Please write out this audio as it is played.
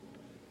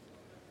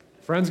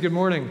Friends, good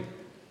morning.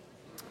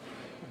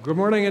 Good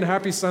morning and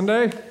happy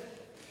Sunday.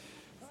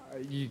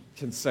 You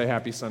can say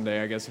happy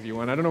Sunday, I guess, if you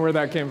want. I don't know where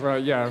that came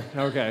from. Yeah,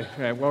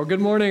 okay. Well,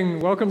 good morning.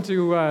 Welcome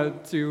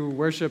to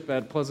worship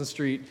at Pleasant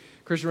Street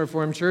Christian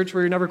Reformed Church,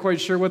 where you're never quite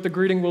sure what the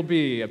greeting will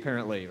be,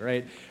 apparently,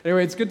 right?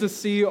 Anyway, it's good to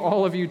see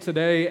all of you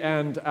today,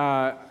 and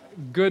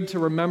good to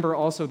remember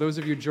also those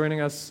of you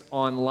joining us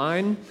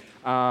online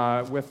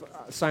with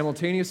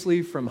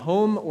simultaneously from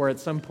home or at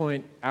some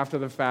point after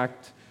the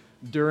fact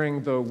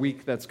during the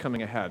week that's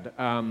coming ahead.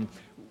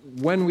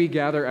 When we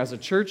gather as a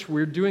church,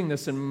 we're doing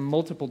this in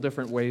multiple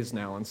different ways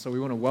now, and so we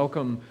want to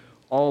welcome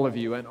all of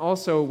you, and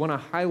also want to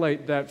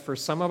highlight that for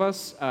some of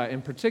us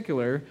in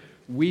particular,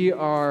 we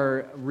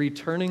are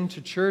returning to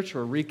church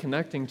or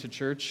reconnecting to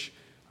church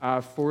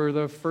for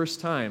the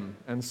first time.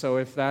 And so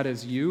if that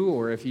is you,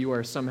 or if you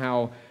are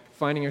somehow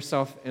finding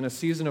yourself in a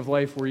season of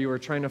life where you are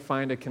trying to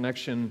find a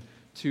connection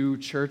to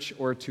church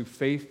or to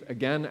faith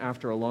again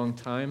after a long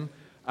time,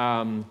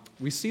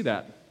 we see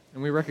that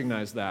and we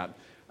recognize that.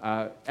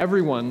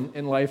 Everyone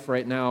in life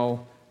right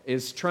now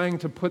is trying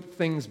to put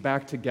things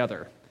back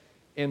together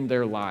in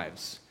their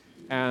lives.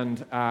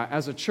 And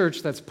as a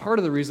church, that's part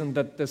of the reason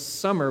that this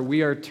summer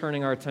we are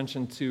turning our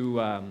attention to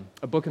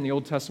a book in the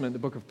Old Testament, the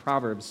book of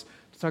Proverbs,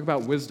 to talk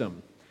about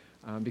wisdom.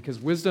 Because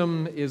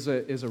wisdom is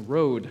a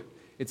road.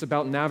 It's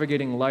about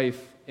navigating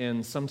life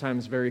in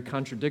sometimes very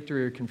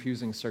contradictory or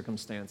confusing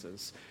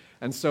circumstances.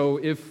 And so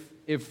if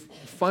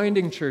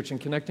finding church and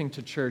connecting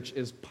to church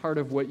is part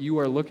of what you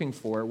are looking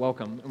for,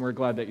 welcome, and we're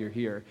glad that you're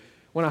here. I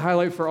want to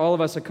highlight for all of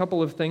us a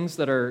couple of things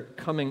that are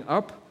coming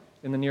up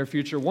in the near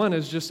future. One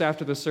is just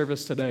after the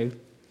service today.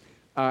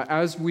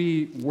 As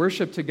we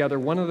worship together,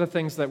 one of the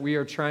things that we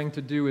are trying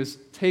to do is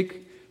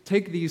take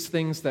these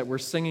things that we're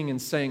singing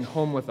and saying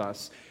home with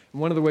us.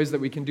 And one of the ways that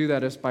we can do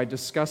that is by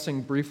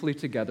discussing briefly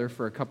together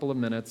for a couple of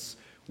minutes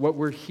what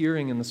we're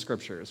hearing in the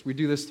scriptures. We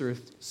do this through a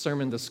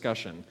sermon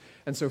discussion.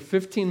 And so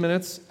 15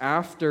 minutes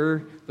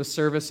after the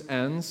service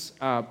ends,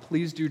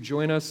 please do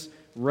join us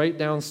right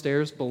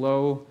downstairs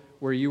below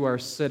where you are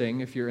sitting,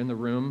 if you're in the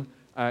room,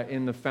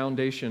 in the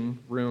foundation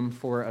room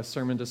for a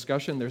sermon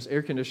discussion. There's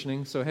air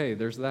conditioning, so hey,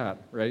 there's that,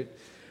 right?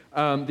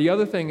 The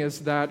other thing is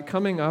that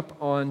coming up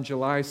on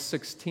July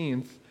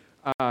 16th,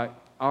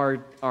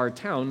 our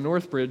town,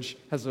 Northbridge,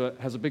 has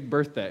a big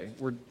birthday.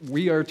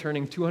 We are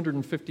turning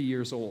 250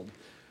 years old.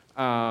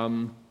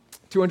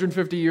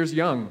 250 years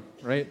young,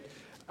 right?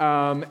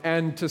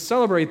 And to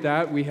celebrate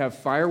that, we have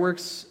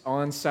fireworks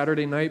on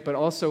Saturday night, but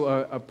also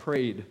a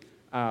parade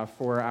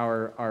for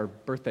our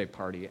birthday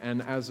party.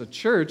 And as a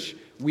church,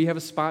 we have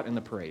a spot in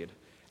the parade.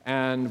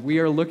 And we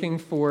are looking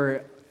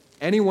for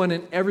anyone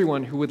and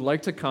everyone who would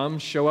like to come,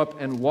 show up,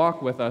 and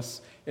walk with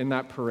us in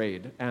that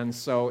parade. And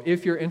so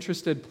if you're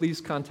interested,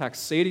 please contact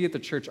Sadie at the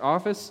church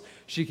office.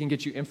 She can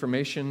get you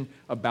information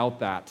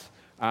about that.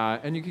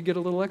 And you can get a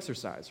little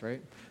exercise,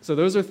 right? So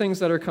those are things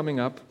that are coming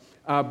up.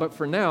 But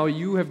for now,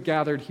 you have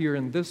gathered here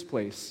in this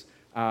place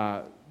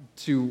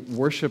to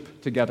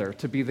worship together,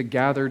 to be the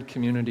gathered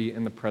community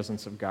in the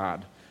presence of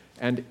God.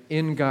 And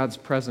in God's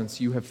presence,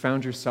 you have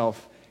found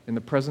yourself in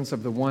the presence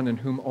of the one in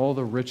whom all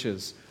the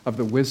riches of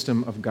the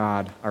wisdom of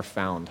God are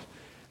found.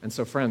 And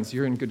so, friends,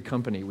 you're in good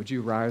company. Would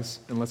you rise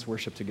and let's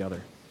worship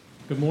together?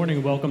 Good morning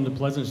and welcome to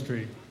Pleasant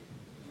Street.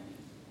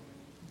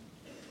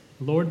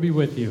 The Lord be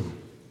with you.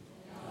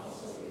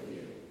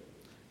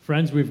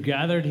 Friends, we've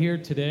gathered here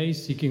today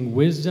seeking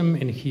wisdom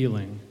and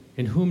healing.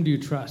 In whom do you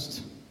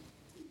trust?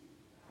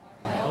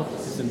 Our help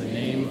is in the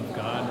name of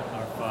God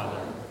our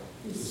Father,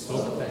 who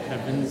spoke the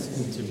heavens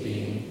into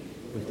being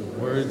with the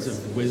words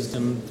of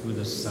wisdom through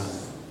the Son.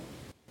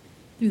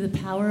 Through the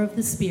power of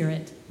the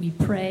Spirit, we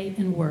pray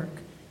and work,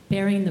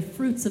 bearing the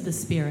fruits of the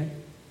Spirit: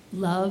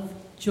 love,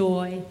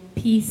 joy,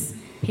 peace,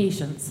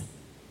 patience.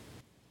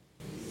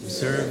 We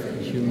serve in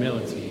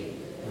humility,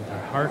 with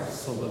our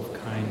hearts full of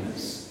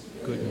kindness,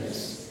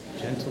 goodness,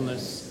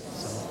 gentleness,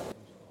 self-control.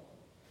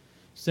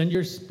 Send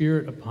your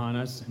Spirit upon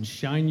us and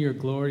shine your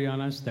glory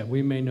on us that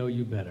we may know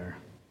you better.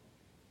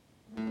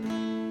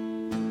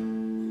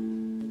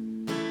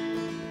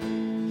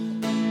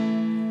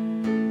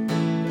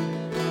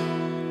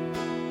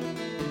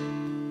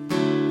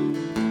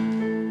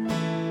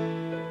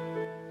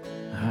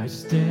 I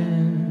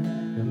stand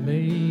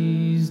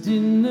amazed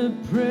in the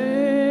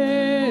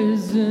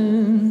presence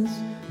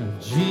of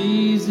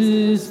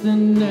Jesus the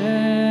Nazarene,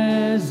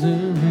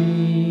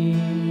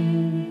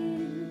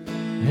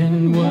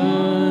 and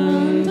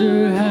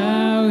wonder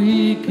how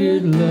he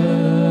could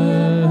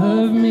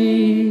love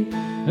me,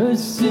 a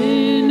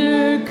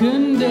sinner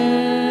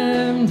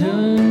condemned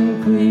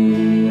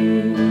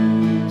unclean,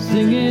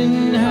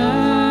 singing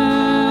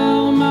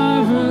how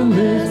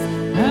marvelous,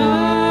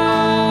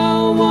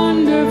 how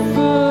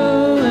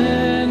wonderful,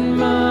 and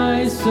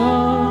my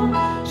song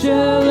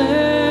shall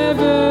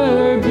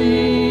ever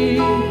be.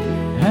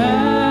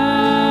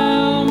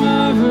 How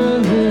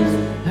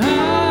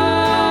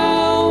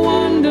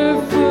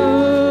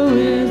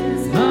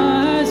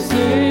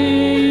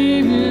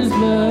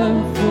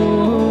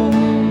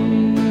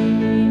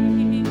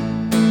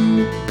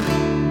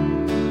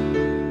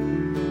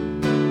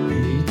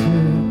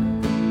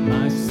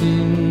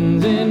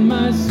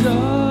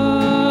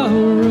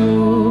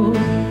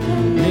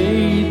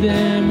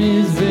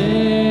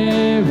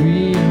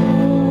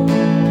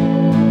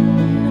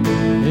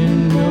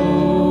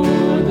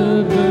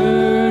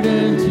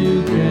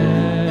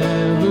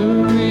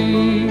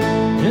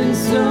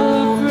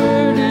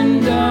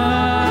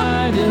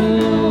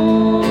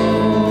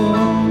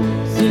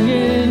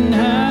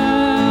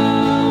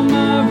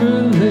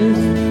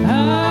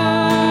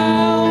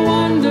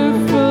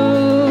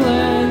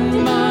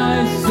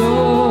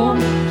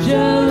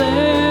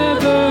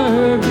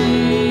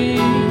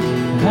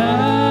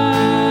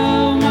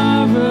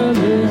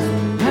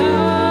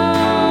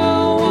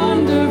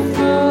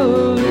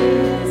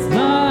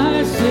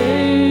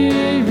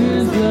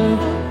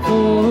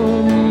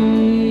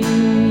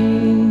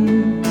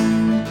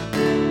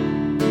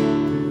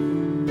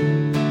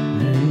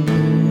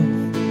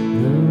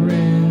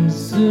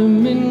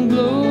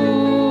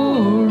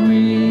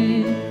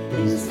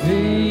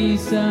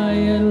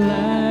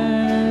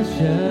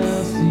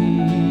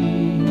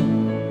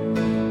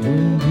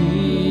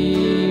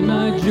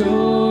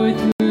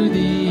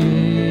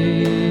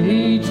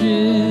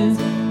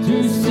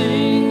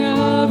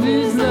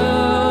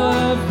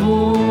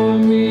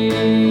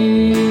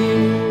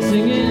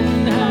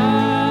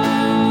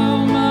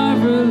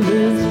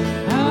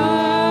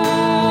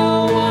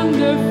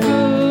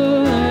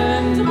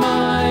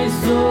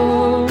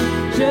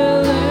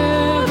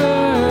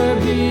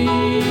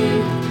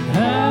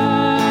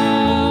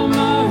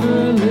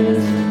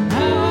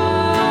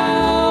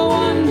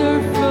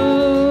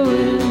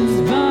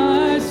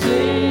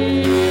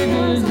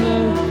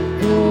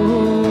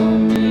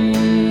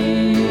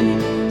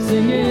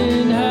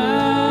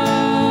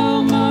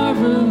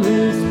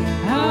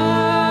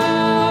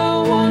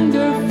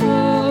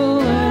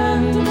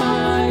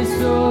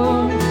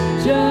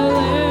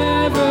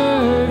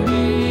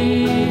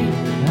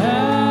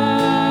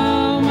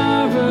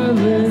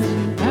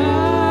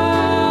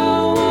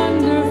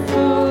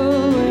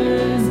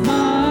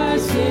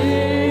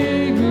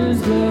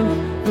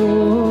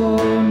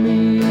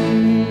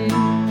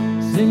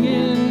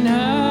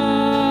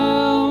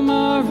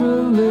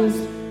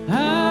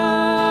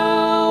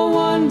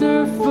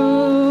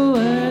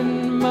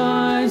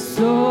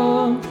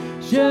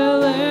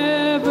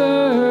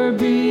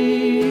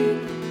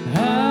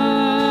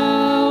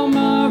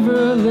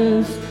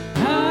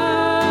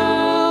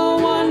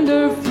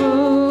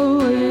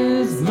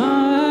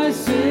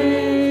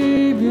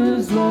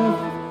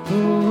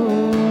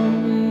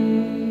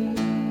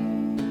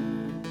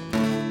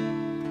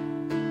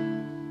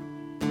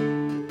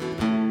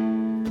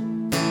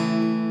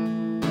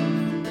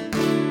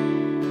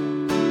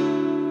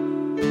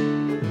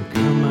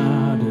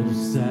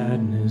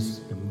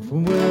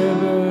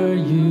wherever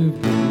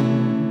you've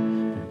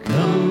been.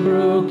 Come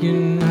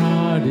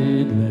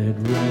broken-hearted, let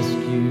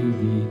rescue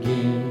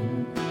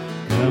begin.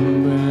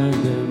 Come,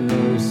 brother,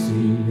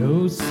 mercy,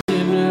 O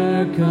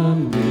sinner,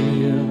 come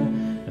near.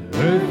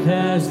 Earth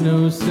has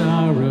no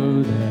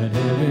sorrow that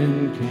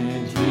heaven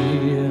can't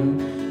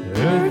heal.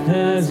 Earth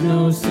has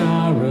no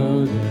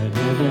sorrow that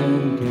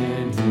heaven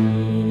can't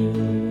heal.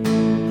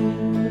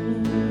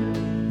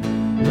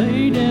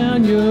 Lay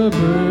down your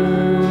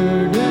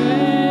burden,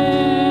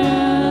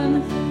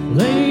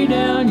 lay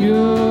down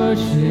your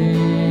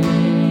shame.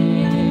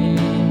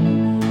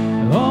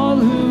 All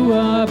who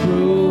are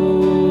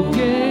broken,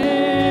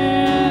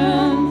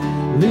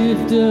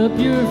 lift up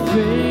your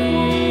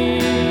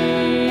face.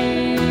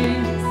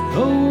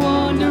 Oh,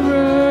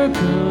 wanderer,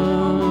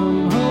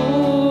 come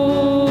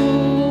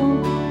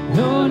home.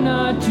 You're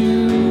not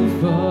too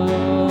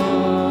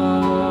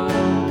far.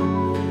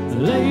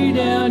 Lay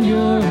down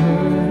your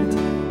hurt,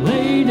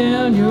 lay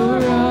down your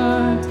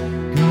heart.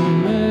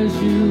 Come as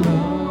you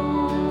are.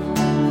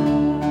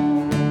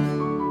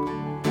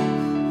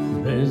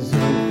 There's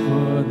hope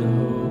for the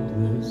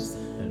hopeless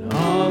and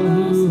all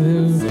who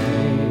have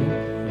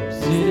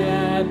faith. Sit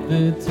at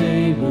the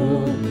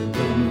table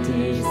and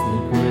taste the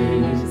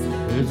grace.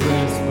 There's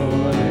rest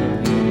for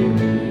the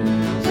weary,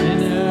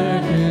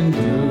 sinner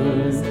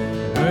endures.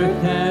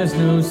 Earth has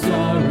no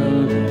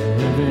sorrow that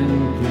heaven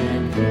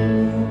can't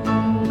cure.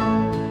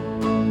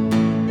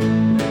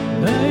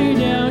 Lay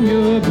down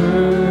your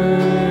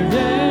burden,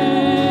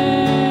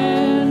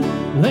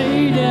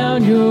 lay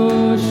down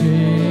your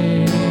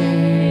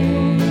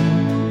shame.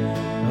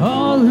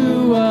 All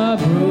who are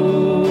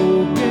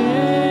broken,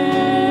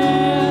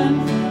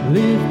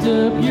 lift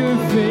up your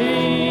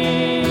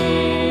face.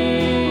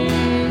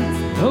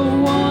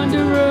 Oh,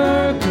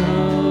 wanderer,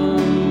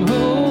 come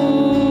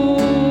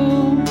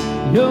home.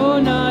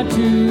 You're not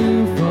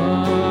too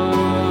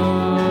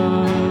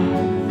far.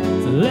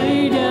 So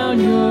lay down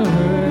your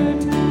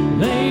hurt,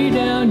 lay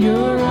down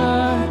your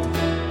heart.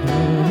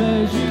 Come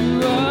as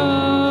you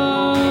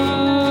are.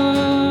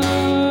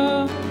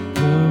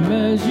 Come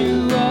as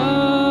you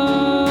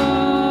are.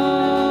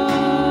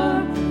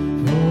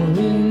 Fall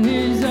in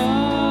his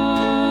arms.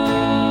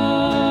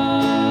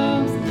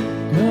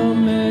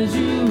 Come as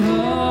you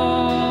are.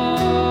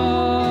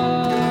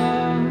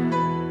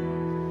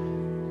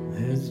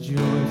 There's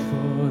joy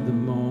for the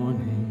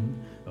morning.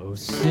 Oh,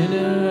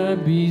 sinner,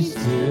 be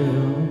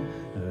still.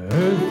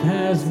 Earth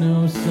has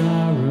no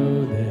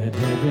sorrow that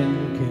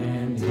heaven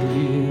can't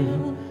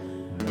heal.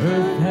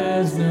 Earth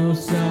has no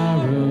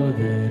sorrow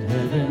that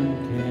heaven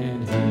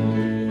can't heal.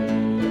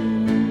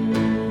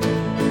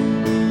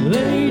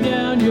 Lay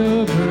down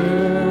your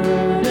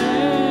burden,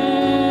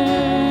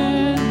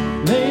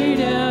 lay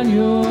down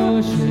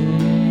your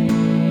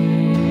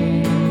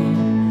shame.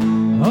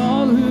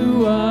 All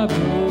who are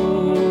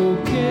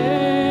broken,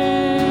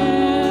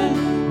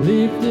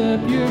 lift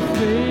up your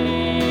face.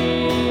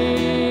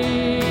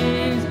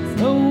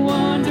 Oh,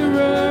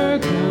 wanderer,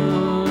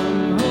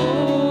 come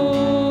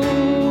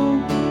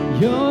home.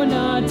 You're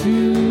not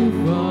too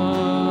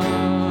far.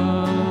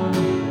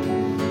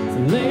 So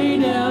lay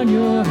down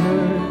your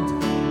hurt,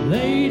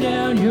 lay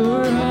down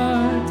your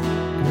heart.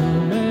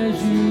 Come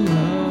as you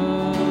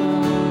are.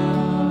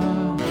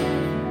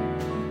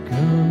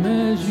 Come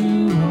as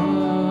you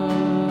are.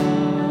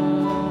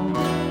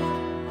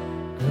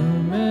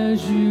 Come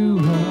as you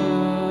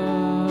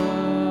are.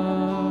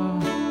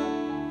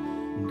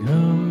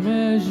 Come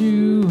as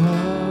you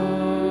are.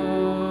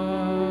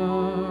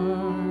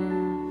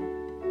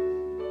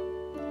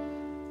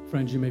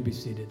 Friends, you may be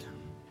seated.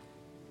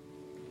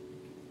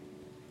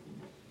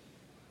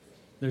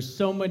 There's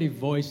so many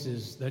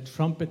voices that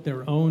trumpet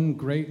their own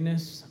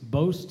greatness,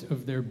 boast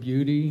of their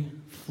beauty,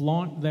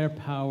 flaunt their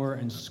power,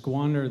 and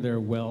squander their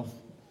wealth,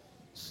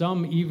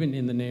 some even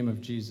in the name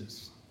of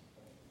Jesus.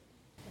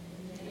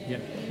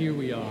 Yet here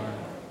we are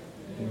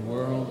in a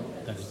world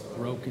that is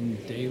broken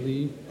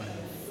daily by the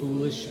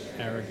foolish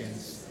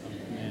arrogance of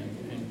men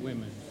and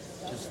women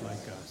just like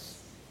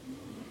us.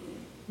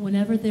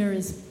 Whenever there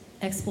is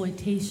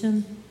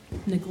exploitation,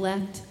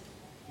 neglect,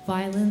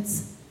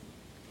 violence,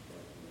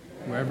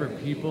 Wherever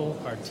people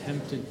are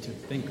tempted to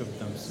think of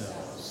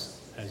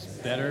themselves as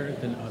better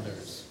than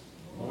others,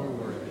 more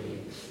worthy,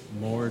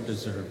 more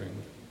deserving.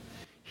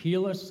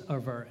 Heal us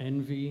of our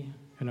envy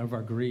and of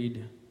our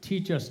greed.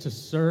 Teach us to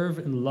serve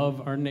and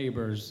love our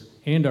neighbors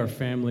and our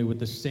family with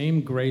the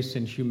same grace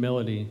and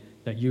humility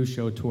that you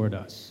show toward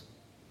us.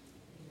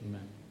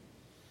 Amen.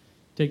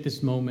 Take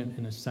this moment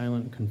in a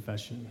silent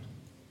confession.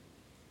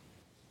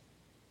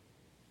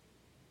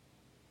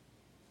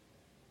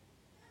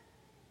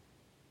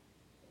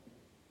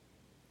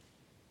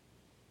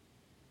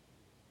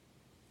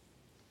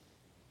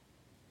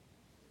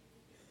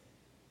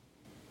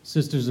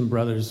 Sisters and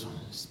brothers,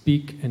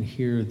 speak and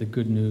hear the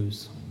good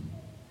news.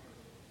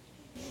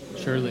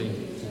 Surely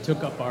he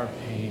took up our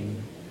pain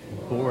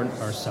and bore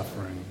our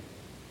suffering.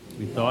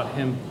 We thought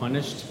him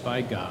punished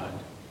by God,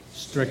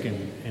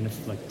 stricken and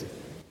afflicted.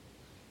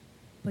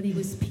 but he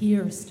was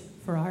pierced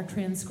for our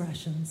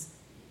transgressions.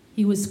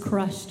 He was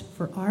crushed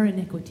for our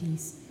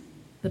iniquities.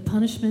 The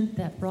punishment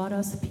that brought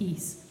us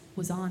peace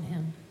was on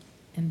him,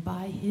 and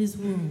by his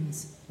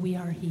wounds we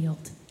are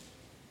healed.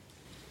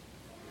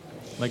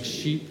 Like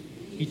sheep,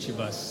 each of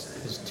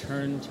us has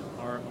turned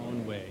our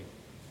own way,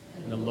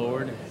 and the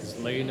Lord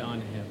has laid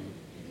on him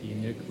the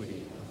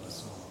iniquity of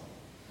us all.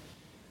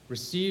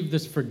 Receive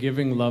this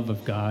forgiving love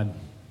of God.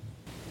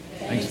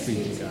 Thanks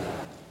be to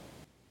God.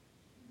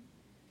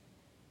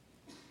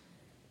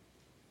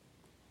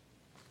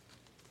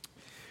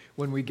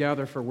 When we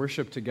gather for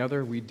worship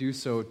together, we do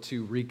so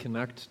to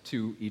reconnect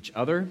to each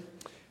other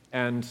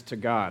and to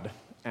God.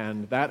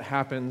 And that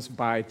happens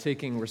by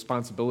taking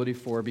responsibility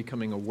for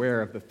becoming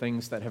aware of the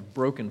things that have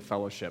broken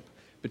fellowship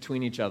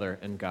between each other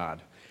and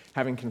God.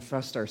 Having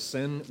confessed our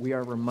sin, we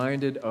are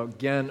reminded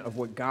again of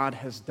what God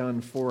has done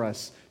for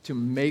us to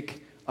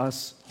make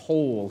us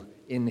whole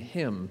in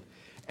Him.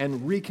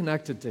 And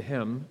reconnected to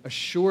Him,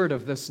 assured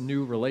of this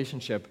new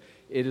relationship,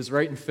 it is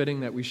right and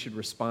fitting that we should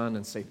respond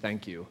and say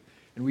thank you.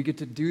 And we get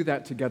to do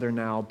that together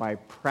now by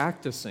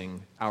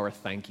practicing our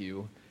thank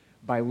you,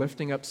 by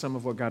lifting up some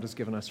of what God has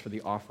given us for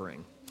the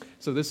offering.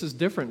 So this is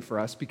different for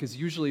us because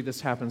usually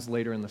this happens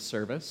later in the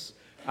service,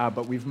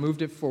 but we've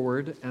moved it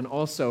forward, and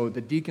also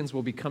the deacons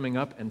will be coming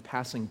up and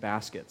passing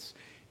baskets.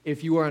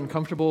 If you are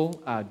uncomfortable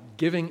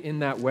giving in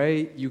that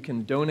way, you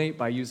can donate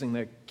by using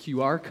the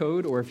QR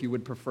code, or if you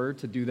would prefer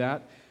to do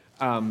that,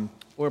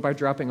 or by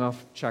dropping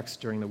off checks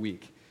during the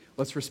week.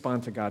 Let's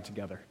respond to God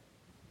together.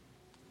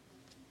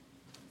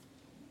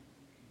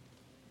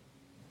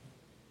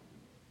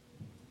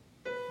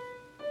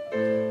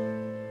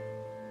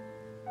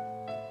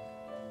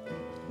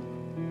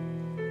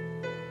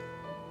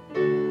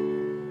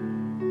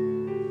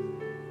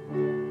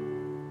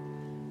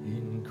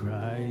 In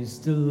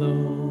Christ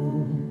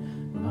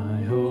alone,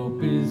 my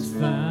hope is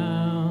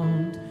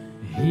found.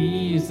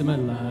 He is my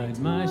light,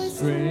 my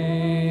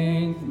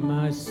strength,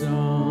 my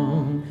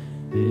song.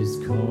 This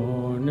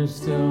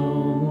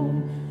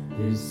cornerstone,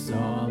 this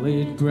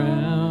solid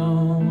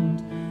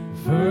ground,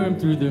 firm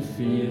through the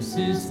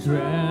fiercest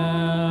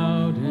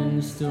drought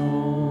and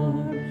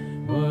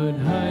storm. What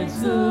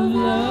heights of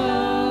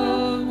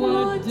love,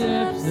 what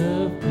depths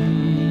of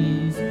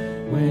peace,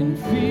 when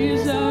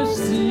fears are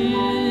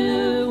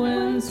still,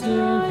 when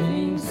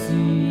serving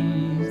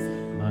cease.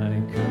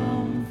 My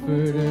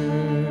comforter,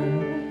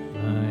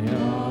 my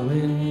all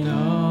in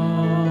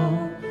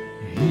all,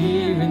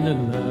 here in the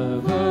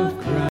love of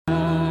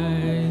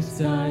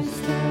Christ I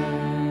stand.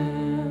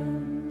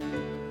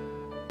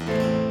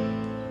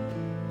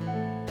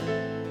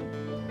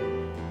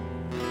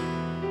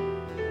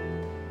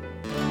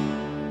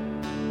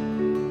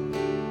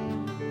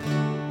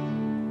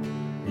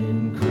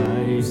 In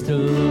Christ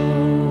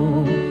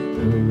alone,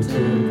 who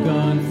took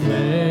on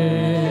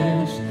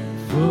flesh,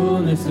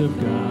 fullness of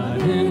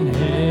God and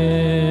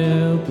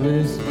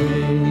helpless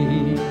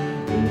faith,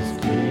 His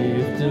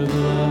gift of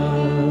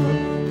love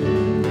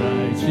and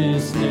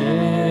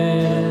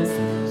righteousness,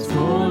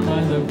 scorned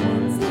by the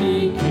ones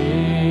He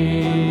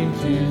came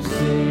to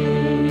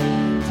save,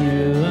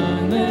 till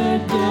on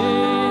that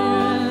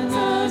day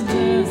as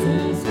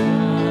Jesus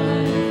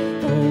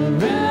died, the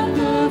wrath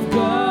of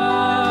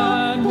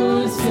God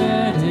was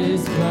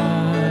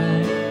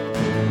satisfied.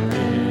 For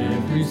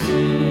every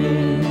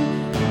sin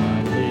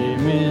on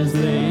Him is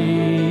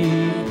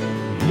laid,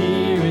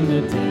 here in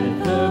the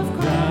death of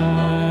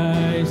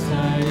Christ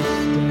I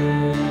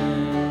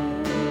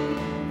stand.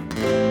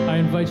 I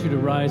invite you to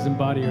rise and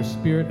body your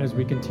spirit as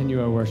we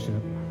continue our worship.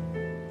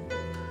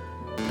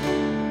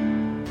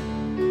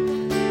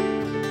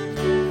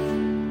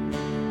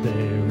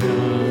 There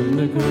on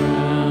the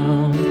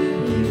ground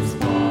His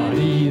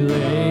body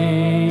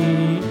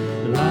lay,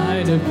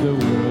 light of the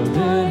world,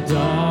 the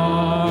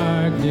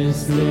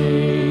darkness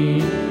lay,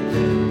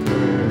 then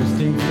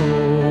bursting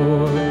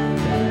forth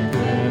that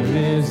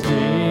glorious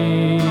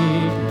day,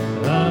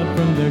 up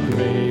from the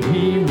grave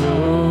He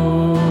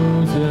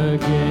rose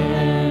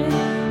again,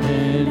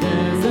 and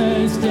as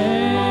I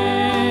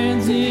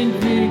stand in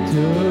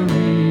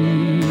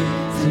victory,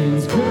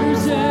 sin's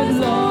curse had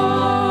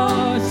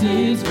lost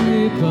its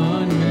grip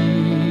on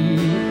me,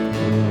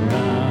 for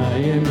I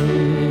am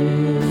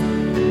His,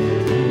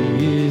 and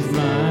He is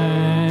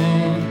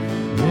mine,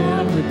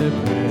 now with the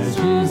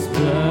precious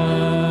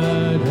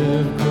blood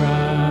of Christ.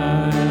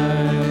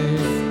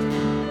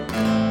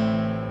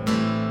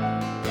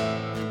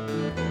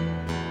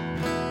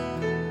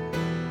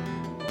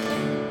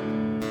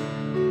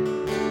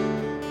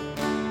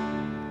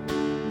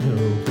 No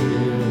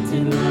guilt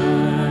in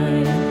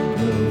life,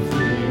 no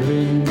fear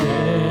in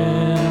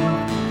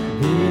death.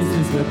 This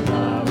is the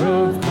power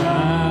of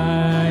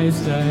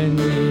Christ I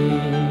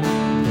need.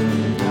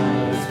 When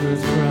God's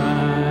first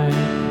cry,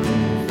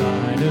 and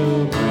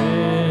final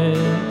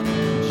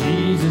breath,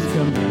 Jesus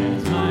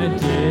commands my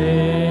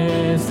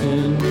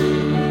destiny.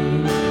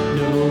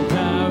 No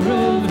power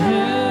of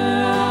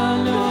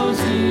hell, no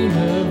scheme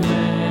of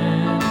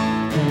man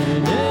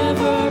can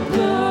ever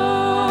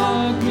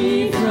pluck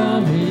me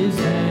from His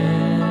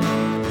hand.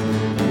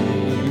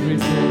 When He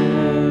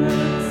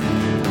returns, He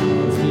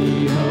calls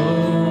me home.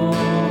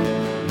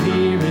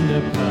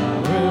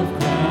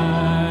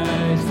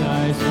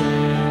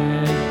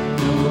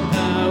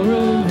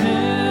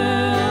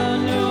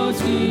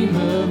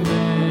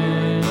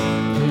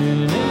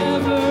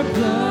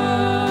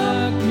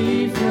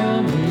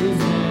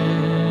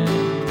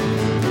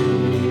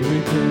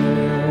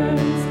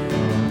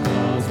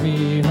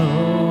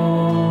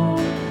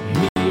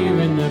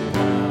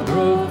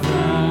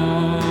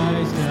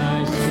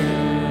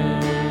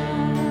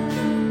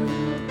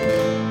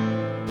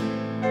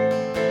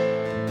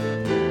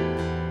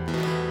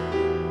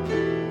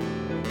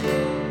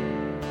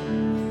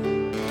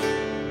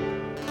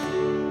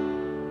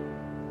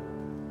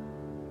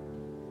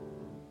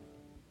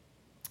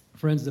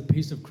 Friends, the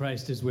peace of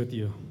Christ is with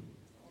you.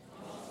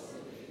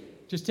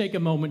 Just take a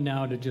moment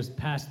now to just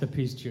pass the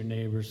peace to your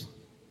neighbors.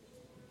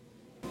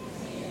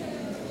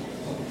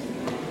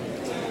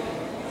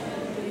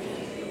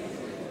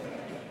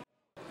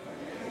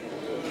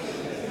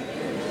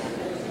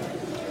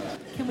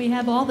 Can we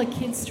have all the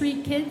Kid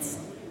Street kids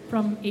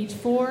from age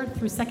 4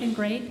 through 2nd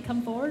grade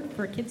come forward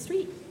for Kid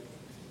Street?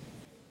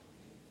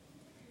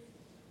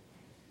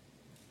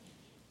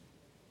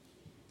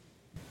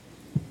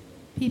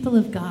 People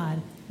of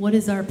God, what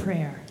is our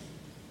prayer?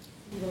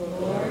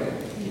 Lord,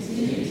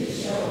 continue to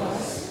show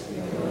us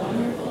your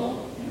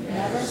wonderful,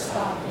 never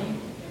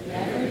stopping,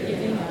 never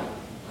giving up,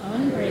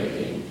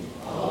 unbreaking,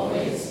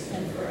 always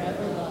and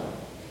forever love.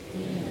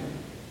 Amen.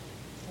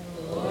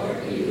 The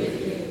Lord be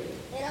with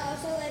you. And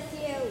also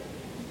with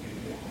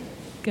you.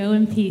 Go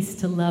in peace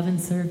to love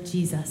and serve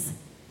Jesus.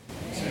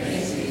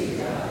 Thanks be to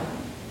God.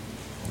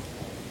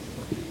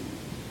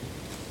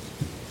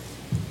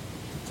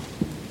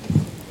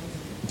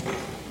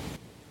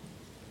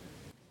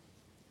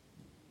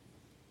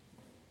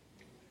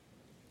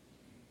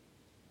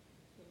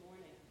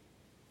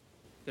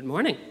 Good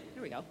morning.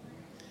 Here we go.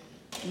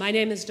 My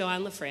name is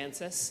Dawn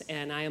LaFrancis,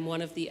 and I am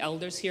one of the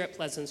elders here at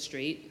Pleasant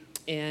Street,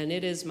 and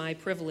it is my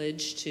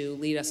privilege to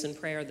lead us in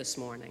prayer this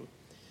morning.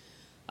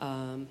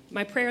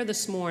 My prayer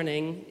this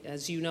morning,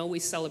 as you know, we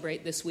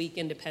celebrate this week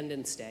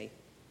Independence Day,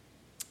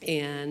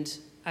 and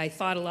I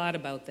thought a lot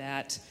about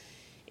that,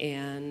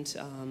 and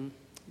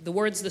the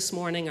words this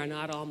morning are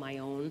not all my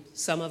own.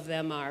 Some of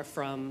them are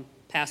from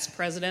past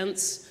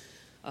presidents,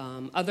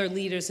 other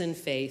leaders in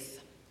faith,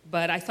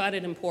 but I thought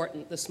it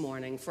important this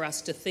morning for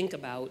us to think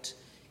about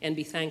and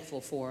be thankful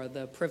for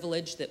the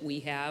privilege that we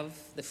have,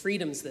 the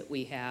freedoms that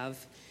we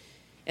have,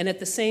 and at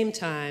the same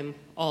time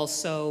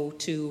also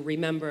to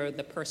remember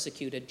the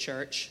persecuted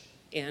church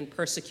and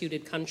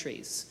persecuted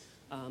countries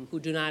who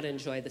do not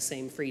enjoy the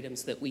same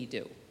freedoms that we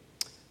do.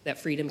 That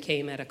freedom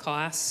came at a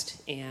cost,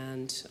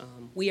 and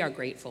we are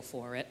grateful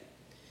for it.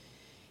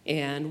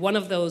 And one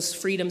of those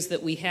freedoms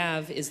that we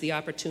have is the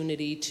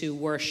opportunity to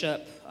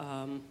worship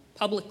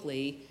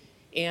publicly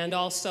and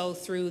also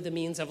through the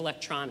means of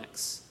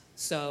electronics.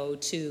 So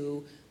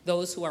to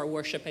those who are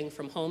worshiping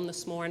from home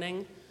this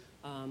morning,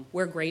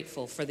 we're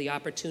grateful for the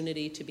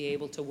opportunity to be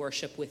able to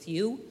worship with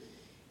you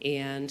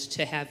and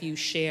to have you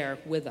share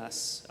with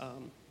us.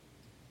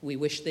 We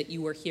wish that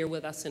you were here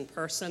with us in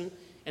person,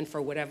 and for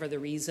whatever the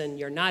reason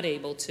you're not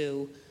able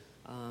to,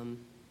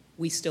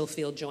 we still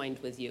feel joined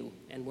with you,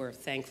 and we're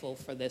thankful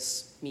for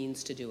this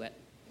means to do it.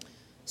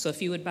 So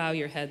if you would bow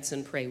your heads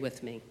and pray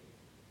with me.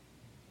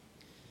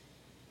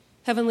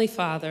 Heavenly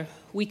Father,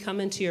 we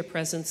come into your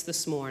presence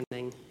this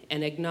morning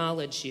and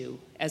acknowledge you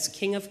as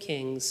King of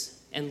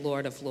Kings and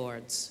Lord of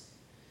Lords.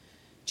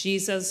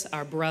 Jesus,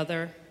 our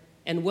brother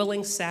and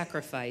willing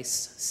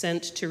sacrifice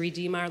sent to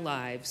redeem our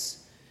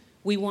lives,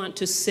 we want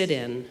to sit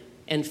in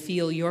and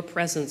feel your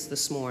presence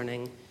this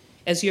morning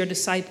as your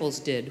disciples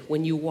did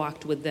when you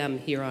walked with them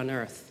here on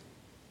earth.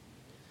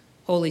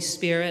 Holy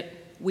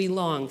Spirit, we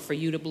long for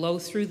you to blow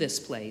through this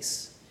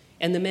place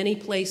and the many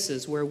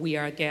places where we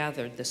are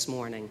gathered this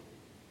morning.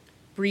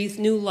 Breathe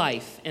new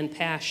life and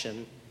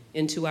passion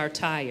into our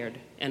tired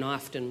and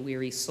often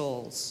weary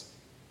souls.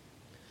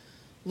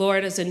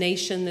 Lord, as a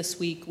nation this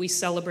week, we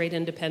celebrate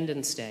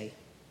Independence Day,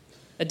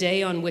 a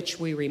day on which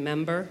we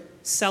remember,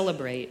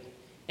 celebrate,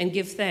 and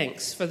give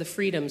thanks for the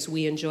freedoms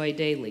we enjoy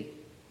daily.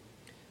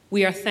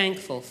 We are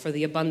thankful for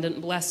the abundant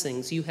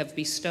blessings you have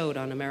bestowed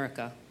on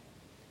America.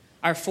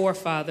 Our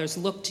forefathers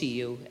looked to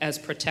you as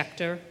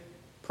protector,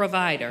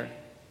 provider,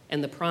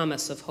 and the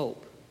promise of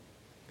hope.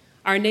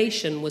 Our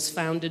nation was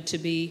founded to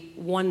be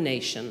one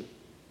nation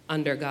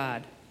under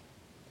God.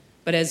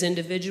 But as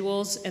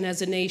individuals and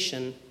as a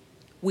nation,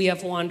 we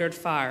have wandered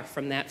far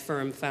from that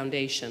firm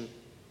foundation.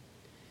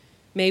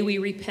 May we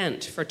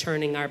repent for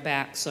turning our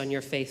backs on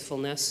your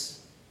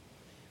faithfulness.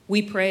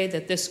 We pray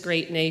that this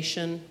great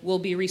nation will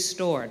be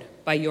restored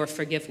by your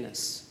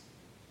forgiveness.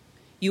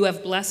 You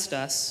have blessed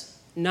us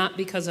not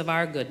because of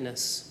our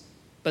goodness,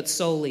 but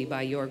solely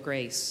by your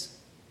grace.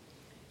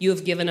 You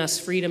have given us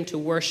freedom to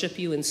worship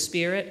you in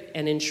spirit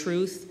and in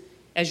truth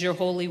as your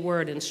holy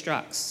word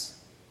instructs.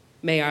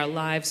 May our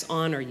lives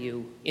honor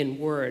you in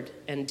word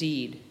and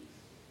deed.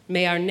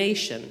 May our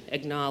nation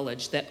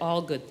acknowledge that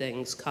all good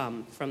things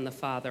come from the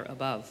Father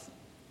above.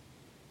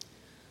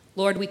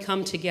 Lord, we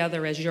come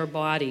together as your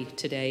body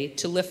today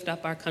to lift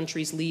up our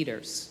country's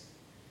leaders.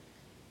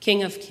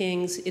 King of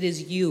Kings, it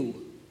is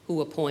you who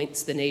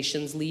appoints the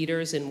nation's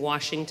leaders in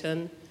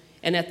Washington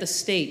and at the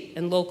state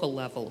and local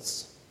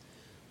levels.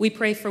 We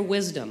pray for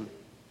wisdom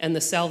and the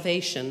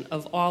salvation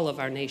of all of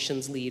our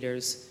nation's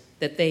leaders,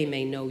 that they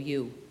may know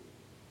you.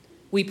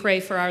 We pray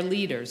for our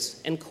leaders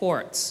and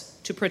courts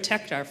to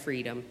protect our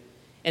freedom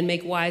and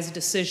make wise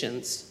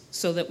decisions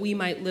so that we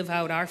might live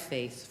out our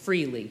faith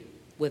freely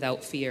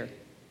without fear.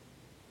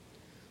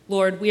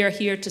 Lord, we are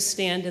here to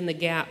stand in the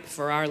gap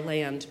for our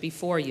land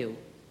before you.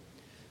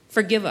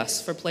 Forgive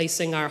us for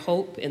placing our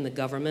hope in the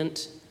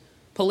government,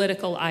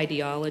 political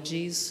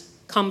ideologies,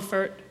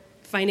 comfort,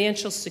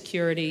 financial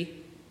security,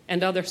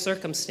 and other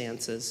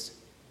circumstances.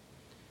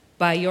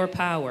 By your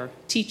power,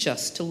 teach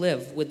us to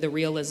live with the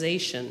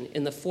realization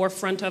in the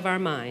forefront of our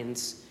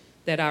minds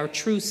that our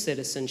true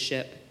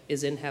citizenship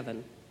is in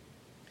heaven.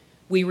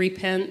 We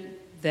repent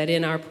that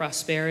in our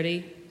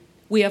prosperity,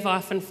 we have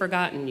often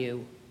forgotten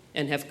you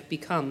and have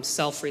become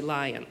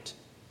self-reliant.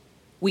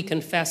 We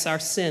confess our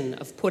sin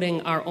of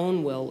putting our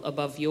own will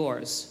above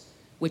yours,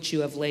 which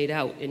you have laid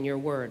out in your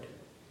word.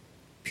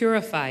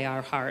 Purify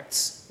our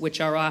hearts,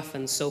 which are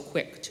often so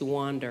quick to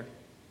wander.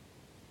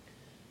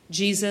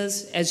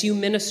 Jesus, as you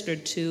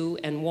ministered to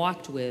and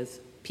walked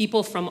with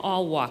people from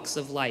all walks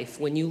of life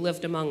when you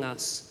lived among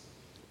us,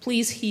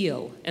 please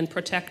heal and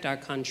protect our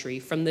country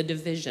from the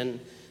division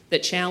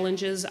that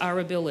challenges our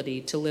ability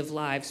to live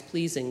lives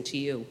pleasing to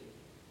you.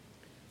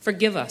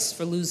 Forgive us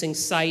for losing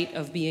sight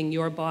of being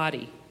your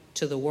body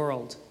to the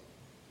world.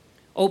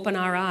 Open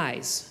our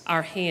eyes,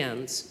 our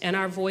hands, and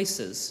our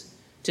voices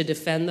to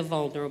defend the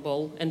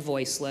vulnerable and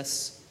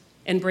voiceless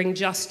and bring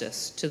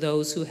justice to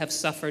those who have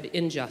suffered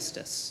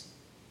injustice.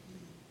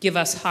 Give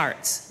us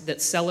hearts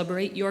that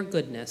celebrate your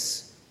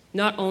goodness,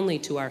 not only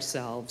to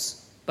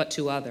ourselves, but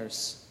to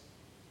others.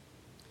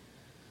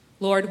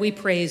 Lord, we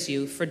praise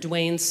you for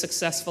Dwayne's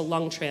successful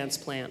lung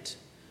transplant,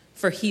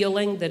 for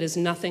healing that is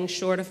nothing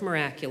short of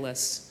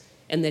miraculous,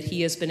 and that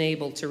he has been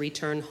able to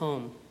return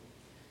home.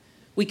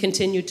 We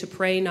continue to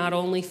pray not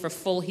only for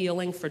full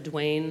healing for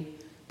Dwayne,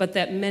 but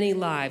that many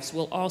lives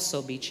will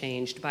also be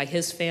changed by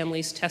his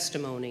family's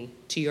testimony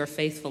to your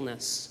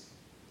faithfulness.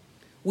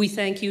 We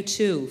thank you,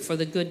 too, for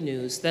the good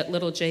news that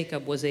little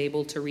Jacob was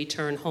able to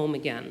return home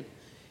again,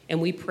 and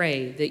we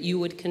pray that you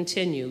would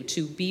continue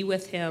to be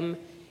with him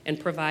and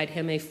provide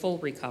him a full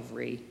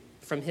recovery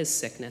from his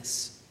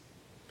sickness.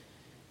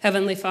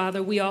 Heavenly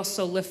Father, we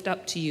also lift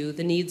up to you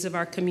the needs of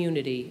our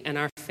community and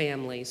our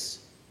families,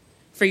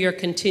 for your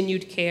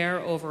continued care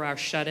over our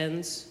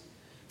shut-ins,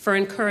 for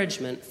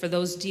encouragement for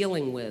those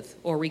dealing with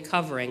or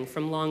recovering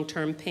from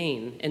long-term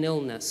pain and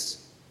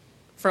illness,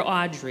 for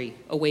Audrey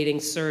awaiting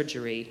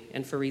surgery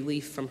and for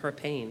relief from her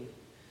pain,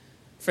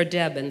 for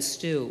Deb and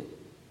Stu,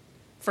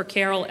 for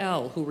Carol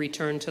L., who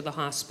returned to the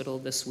hospital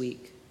this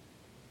week,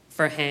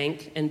 for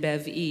Hank and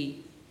Bev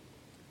E.,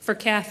 for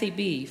Kathy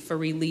B. for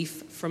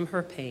relief from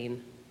her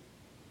pain,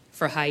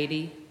 for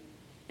Heidi,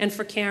 and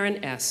for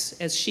Karen S.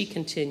 as she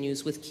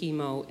continues with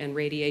chemo and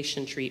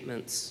radiation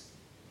treatments.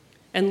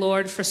 And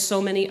Lord, for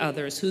so many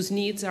others whose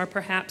needs are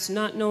perhaps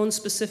not known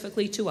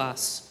specifically to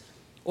us,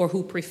 or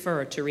who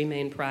prefer to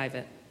remain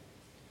private.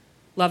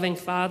 Loving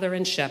Father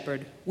and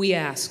Shepherd, we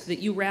ask that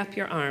you wrap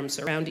your arms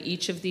around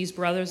each of these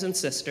brothers and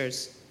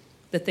sisters,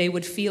 that they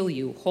would feel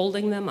you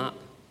holding them up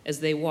as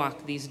they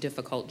walk these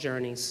difficult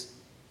journeys.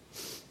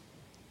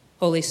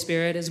 Holy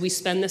Spirit, as we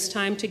spend this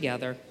time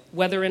together,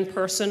 whether in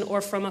person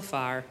or from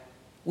afar,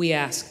 we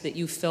ask that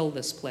you fill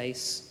this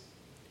place.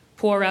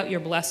 Pour out your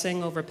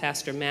blessing over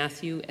Pastor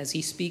Matthew as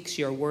he speaks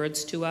your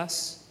words to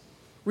us.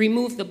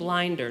 Remove the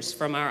blinders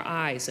from our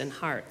eyes and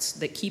hearts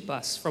that keep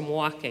us from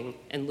walking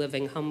and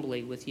living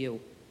humbly with you.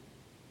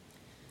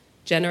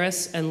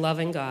 Generous and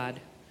loving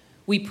God,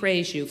 we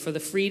praise you for the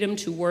freedom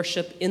to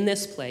worship in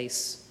this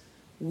place,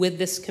 with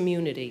this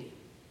community,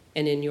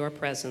 and in your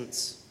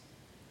presence.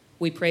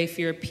 We pray for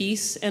your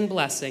peace and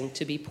blessing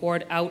to be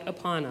poured out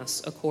upon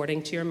us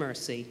according to your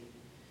mercy.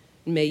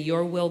 May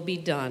your will be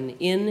done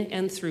in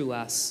and through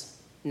us,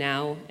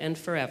 now and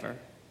forever.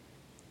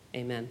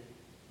 Amen.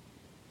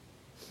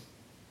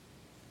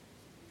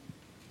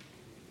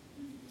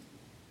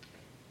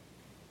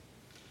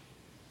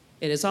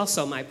 It is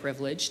also my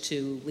privilege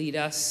to lead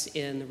us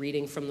in the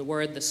reading from the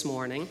Word this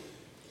morning.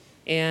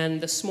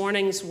 And this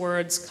morning's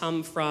words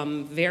come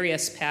from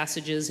various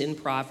passages in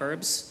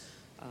Proverbs.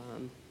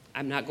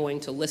 I'm not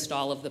going to list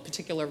all of the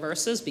particular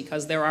verses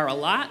because there are a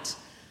lot,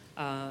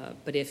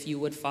 but if you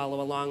would follow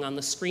along on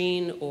the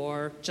screen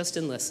or just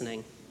in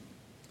listening.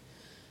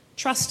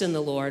 Trust in the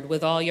Lord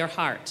with all your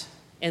heart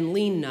and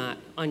lean not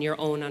on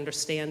your own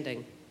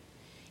understanding.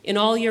 In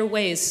all your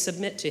ways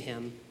submit to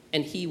him,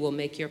 and he will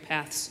make your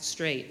paths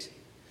straight.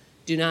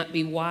 Do not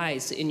be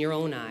wise in your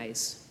own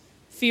eyes.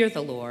 Fear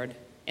the Lord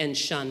and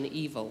shun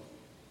evil.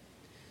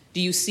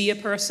 Do you see a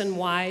person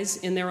wise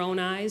in their own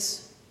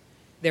eyes?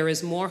 There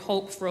is more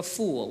hope for a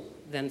fool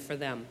than for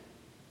them.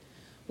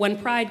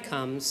 When pride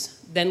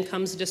comes, then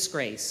comes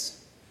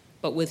disgrace,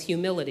 but with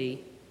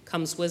humility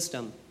comes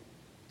wisdom.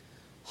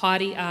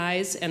 Haughty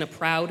eyes and a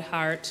proud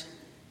heart,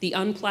 the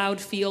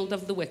unplowed field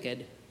of the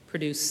wicked,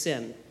 produce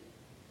sin.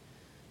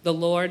 The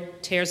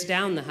Lord tears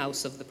down the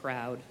house of the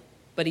proud,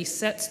 but he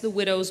sets the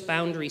widow's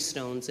boundary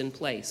stones in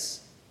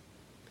place.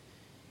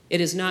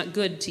 It is not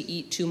good to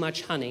eat too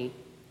much honey,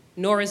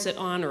 nor is it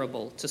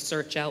honorable to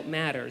search out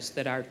matters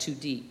that are too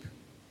deep.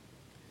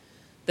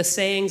 The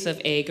sayings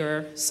of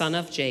Agur, son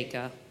of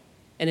Jacob,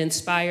 an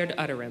inspired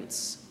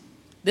utterance.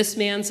 This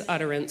man's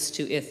utterance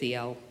to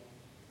Ithiel.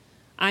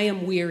 I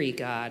am weary,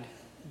 God,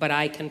 but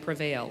I can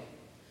prevail.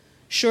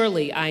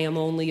 Surely I am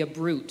only a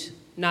brute,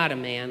 not a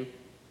man.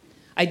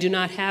 I do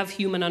not have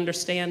human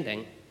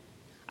understanding.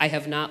 I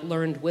have not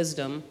learned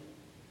wisdom,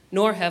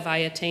 nor have I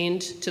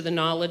attained to the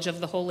knowledge of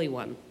the Holy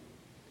One.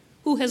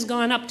 Who has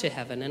gone up to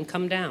heaven and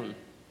come down?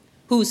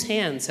 Whose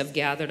hands have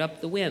gathered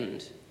up the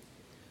wind?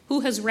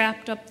 Who has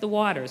wrapped up the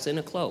waters in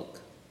a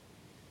cloak?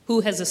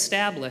 Who has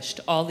established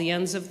all the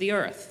ends of the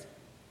earth?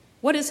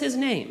 What is his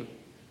name,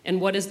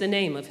 and what is the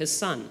name of his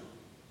son?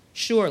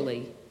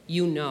 Surely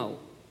you know.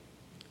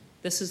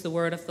 This is the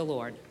word of the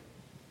Lord.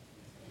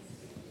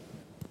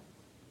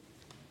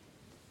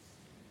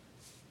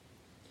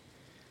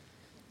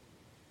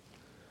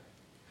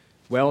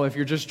 Well, if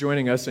you're just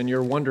joining us and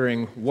you're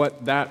wondering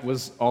what that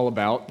was all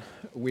about,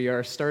 we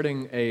are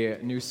starting a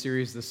new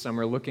series this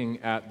summer looking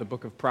at the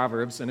book of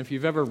Proverbs. And if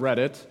you've ever read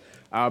it,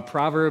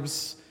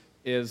 Proverbs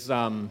is,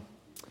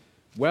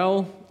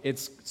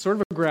 it's sort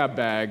of a grab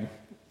bag.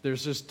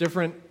 There's just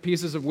different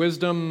pieces of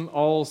wisdom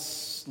all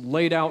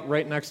laid out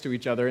right next to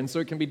each other. And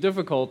so it can be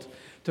difficult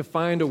to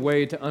find a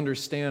way to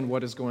understand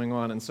what is going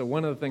on. And so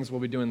one of the things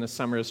we'll be doing this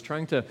summer is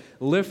trying to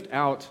lift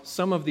out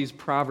some of these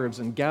Proverbs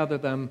and gather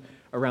them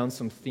around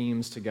some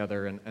themes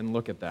together and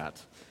look at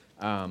that.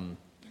 And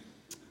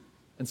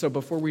so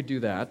before we do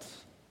that,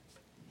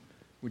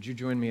 would you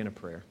join me in a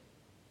prayer?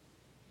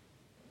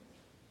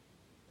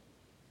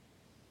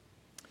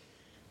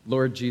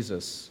 Lord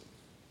Jesus,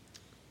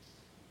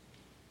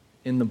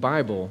 in the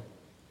Bible,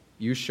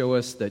 you show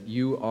us that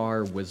you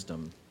are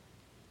wisdom.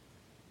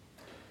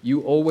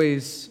 You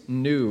always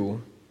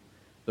knew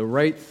the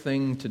right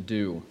thing to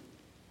do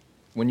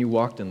when you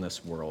walked in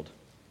this world.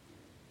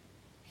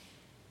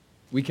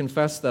 We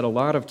confess that a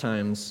lot of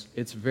times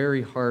it's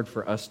very hard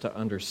for us to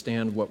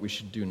understand what we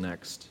should do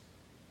next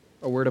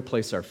or where to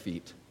place our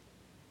feet.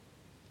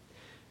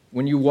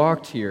 When you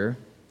walked here,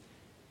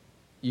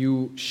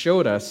 you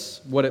showed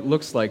us what it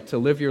looks like to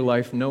live your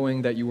life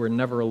knowing that you were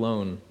never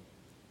alone,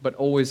 but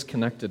always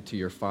connected to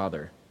your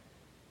Father.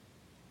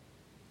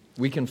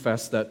 We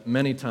confess that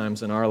many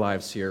times in our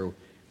lives here,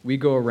 we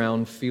go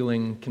around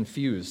feeling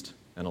confused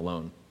and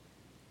alone.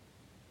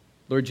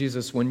 Lord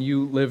Jesus, when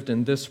you lived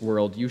in this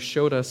world, you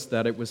showed us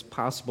that it was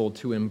possible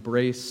to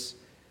embrace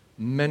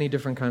many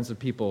different kinds of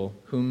people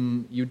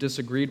whom you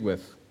disagreed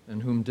with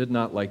and whom did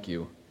not like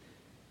you.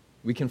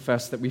 We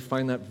confess that we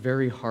find that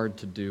very hard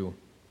to do,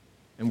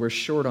 and we're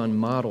short on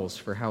models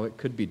for how it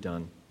could be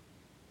done.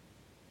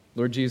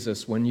 Lord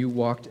Jesus, when you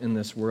walked in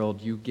this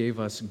world, you gave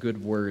us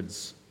good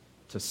words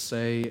to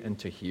say and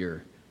to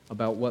hear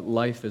about what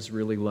life is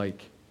really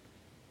like.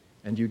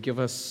 And you give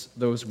us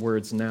those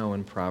words now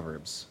in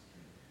Proverbs.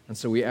 And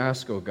so we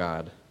ask, O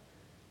God,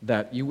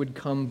 that you would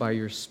come by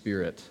your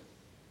Spirit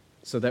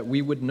so that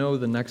we would know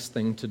the next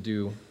thing to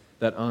do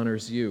that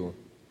honors you,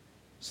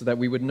 so that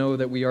we would know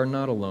that we are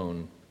not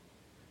alone,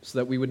 so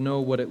that we would know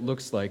what it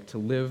looks like to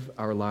live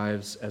our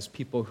lives as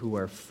people who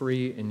are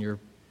free in your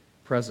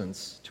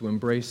presence, to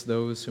embrace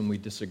those whom we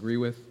disagree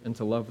with, and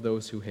to love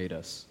those who hate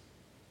us.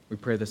 We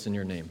pray this in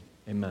your name.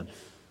 Amen.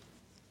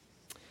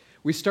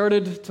 We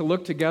started to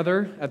look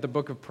together at the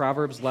book of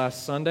Proverbs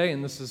last Sunday,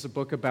 and this is a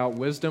book about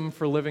wisdom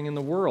for living in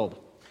the world.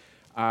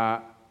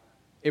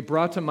 It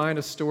brought to mind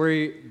a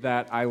story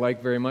that I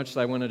like very much that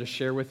I wanted to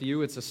share with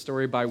you. It's a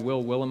story by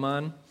Will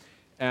Willimon,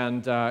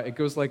 and it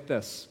goes like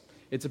this.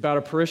 It's about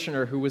a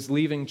parishioner who was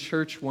leaving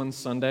church one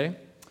Sunday.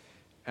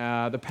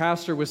 The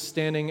pastor was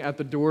standing at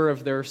the door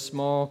of their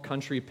small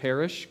country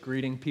parish,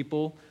 greeting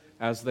people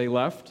as they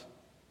left.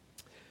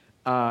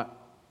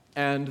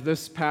 And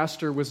this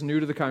pastor was new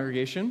to the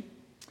congregation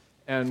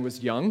and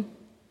was young.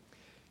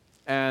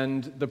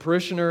 And the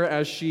parishioner,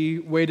 as she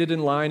waited in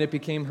line, it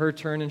became her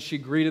turn, and she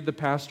greeted the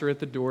pastor at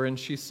the door, and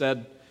she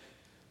said,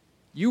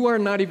 "You are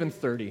not even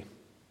 30.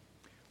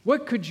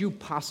 What could you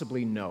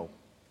possibly know?"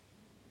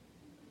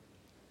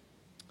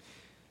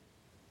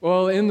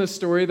 Well, in the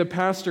story, the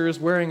pastor is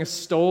wearing a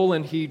stole,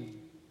 and he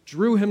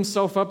drew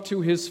himself up to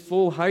his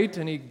full height,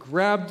 and he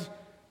grabbed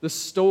the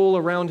stole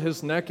around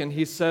his neck, and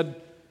he said,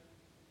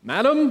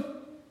 "Madam,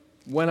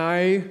 when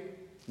I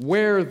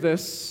wear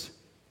this,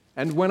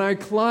 and when I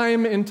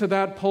climb into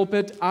that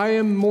pulpit, I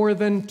am more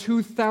than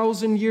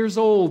 2,000 years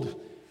old,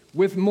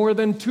 with more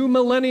than 2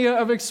 millennia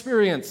of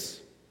experience."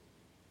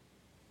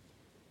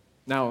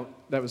 Now,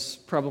 that was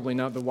probably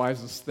not the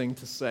wisest thing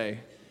to say,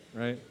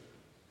 right?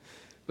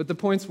 But the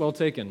point's well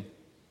taken.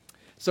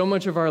 So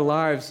much of our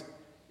lives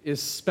is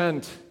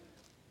spent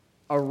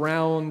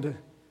around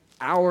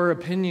our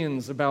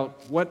opinions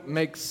about what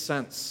makes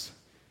sense,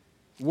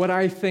 what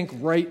I think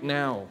right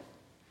now,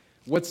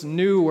 what's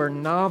new or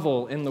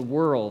novel in the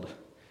world,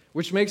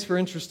 which makes for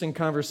interesting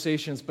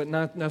conversations, but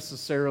not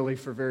necessarily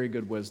for very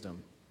good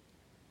wisdom.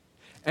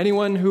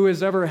 Anyone who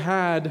has ever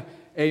had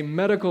a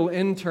medical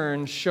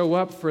intern show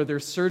up for their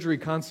surgery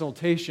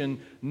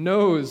consultation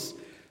knows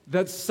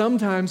that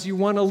sometimes you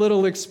want a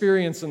little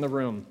experience in the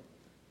room.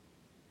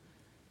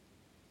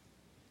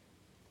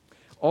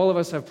 All of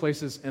us have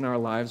places in our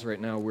lives right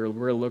now where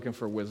we're looking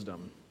for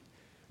wisdom.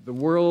 The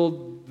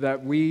world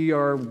that we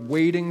are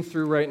wading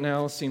through right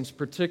now seems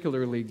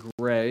particularly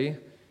gray,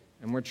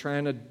 and we're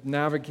trying to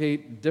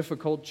navigate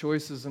difficult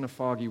choices in a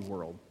foggy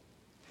world.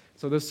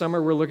 So this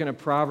summer we're looking at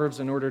Proverbs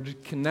in order to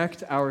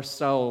connect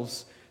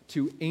ourselves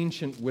to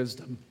ancient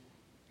wisdom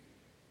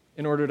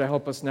in order to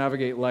help us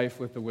navigate life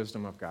with the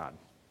wisdom of God.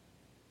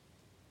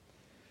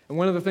 And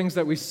one of the things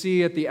that we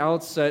see at the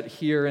outset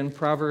here in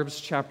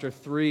Proverbs chapter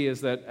 3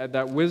 is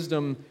that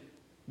wisdom,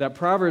 that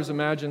Proverbs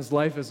imagines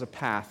life as a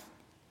path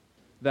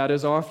that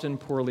is often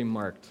poorly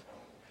marked.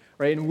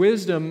 Right? And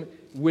wisdom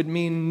would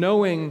mean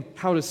knowing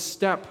how to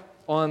step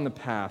on the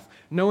path,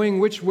 knowing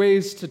which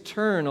ways to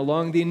turn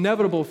along the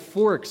inevitable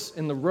forks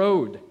in the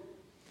road.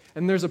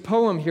 And there's a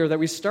poem here that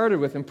we started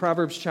with in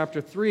Proverbs chapter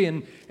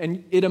 3,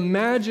 and it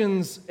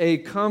imagines a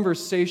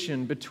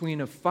conversation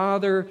between a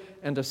father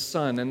and a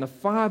son. And the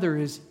father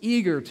is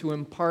eager to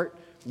impart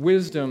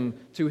wisdom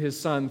to his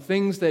son,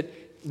 things that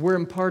were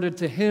imparted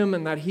to him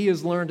and that he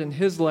has learned in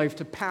his life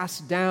to pass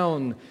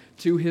down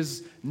to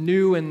his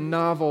new and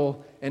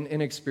novel and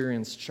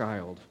inexperienced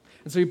child.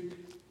 And so he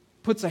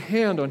puts a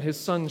hand on his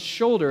son's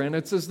shoulder, and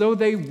it's as though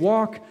they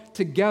walk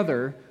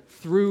together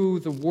through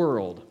the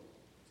world.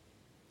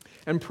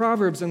 And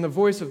Proverbs, in the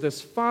voice of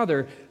this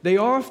father, they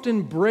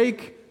often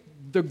break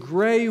the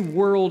gray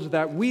world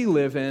that we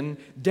live in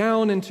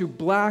down into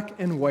black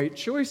and white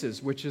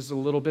choices, which is a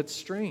little bit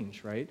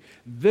strange, right?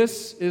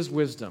 This is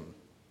wisdom.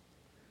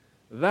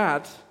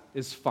 That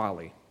is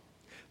folly.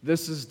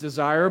 This is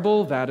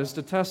desirable. That is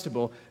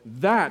detestable.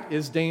 That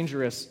is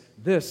dangerous.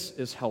 This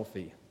is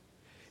healthy.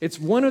 It's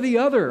one or the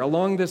other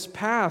along this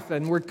path,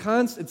 and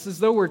it's as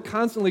though we're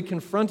constantly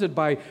confronted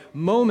by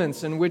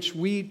moments in which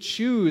we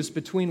choose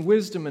between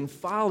wisdom and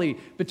folly,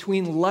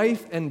 between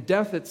life and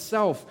death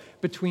itself,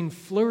 between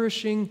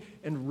flourishing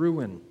and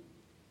ruin.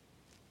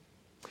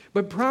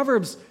 But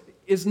Proverbs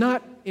is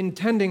not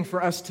intending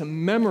for us to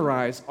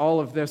memorize all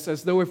of this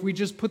as though if we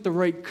just put the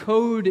right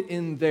code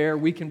in there,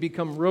 we can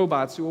become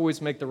robots who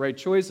always make the right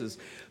choices.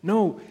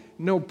 No,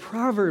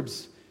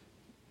 Proverbs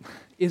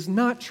is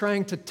not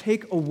trying to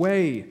take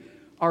away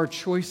our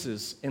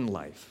choices in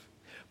life.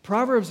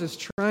 Proverbs is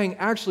trying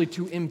actually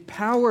to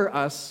empower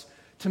us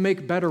to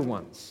make better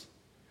ones,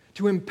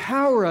 to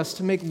empower us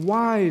to make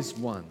wise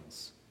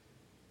ones.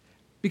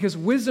 Because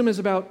wisdom is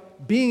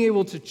about being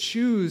able to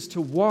choose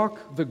to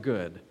walk the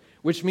good,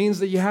 which means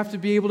that you have to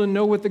be able to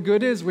know what the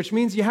good is, which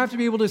means you have to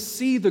be able to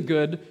see the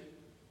good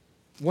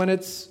when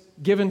it's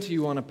given to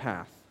you on a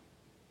path.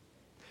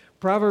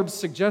 Proverbs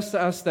suggests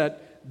to us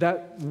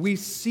that we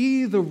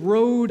see the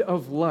road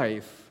of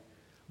life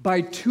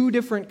by two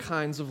different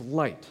kinds of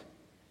light.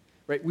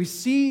 Right? We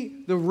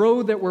see the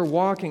road that we're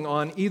walking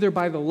on either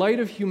by the light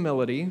of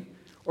humility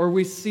or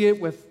we see it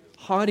with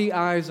haughty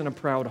eyes and a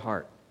proud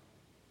heart.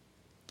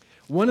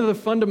 One of the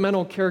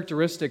fundamental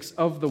characteristics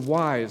of the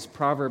wise,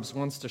 Proverbs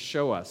wants to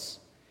show us,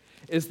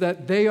 is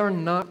that they are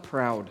not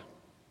proud.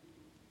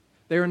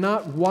 They are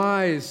not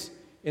wise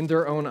in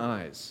their own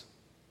eyes.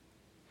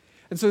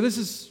 And so this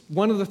is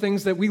one of the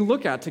things that we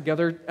look at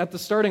together at the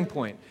starting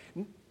point.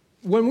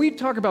 When we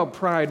talk about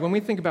pride, when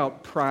we think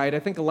about pride, I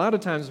think a lot of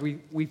times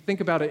we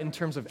think about it in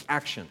terms of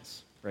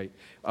actions, right?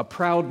 A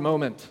proud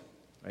moment,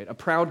 right? A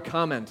proud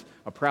comment,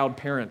 a proud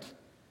parent,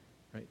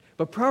 right?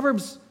 But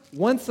Proverbs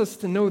wants us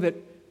to know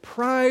that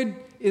pride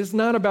is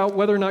not about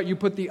whether or not you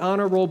put the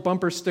honor roll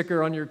bumper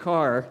sticker on your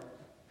car.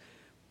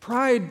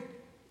 Pride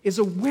is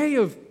a way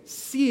of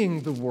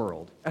seeing the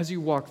world as you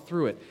walk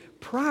through it.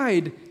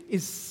 Pride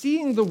is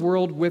seeing the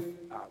world with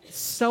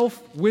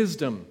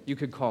self-wisdom, you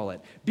could call it.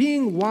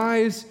 Being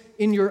wise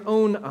in your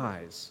own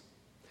eyes.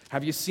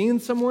 Have you seen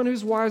someone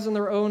who's wise in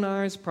their own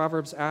eyes?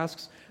 Proverbs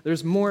asks.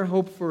 There's more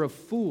hope for a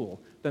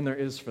fool than there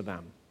is for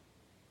them.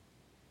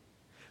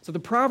 So the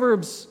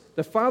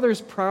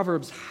father's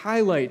Proverbs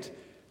highlight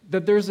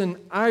that there's an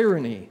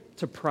irony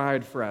to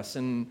pride for us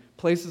in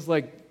places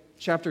like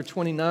chapter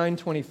 29,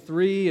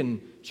 23,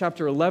 and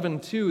chapter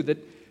 11, too,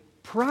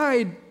 that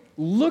pride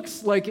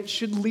looks like it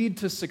should lead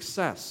to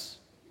success,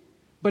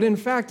 but in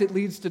fact it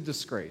leads to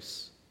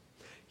disgrace.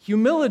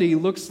 Humility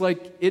looks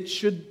like it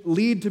should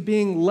lead to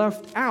being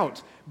left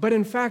out, but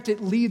in fact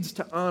it leads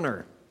to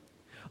honor.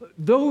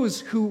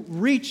 Those who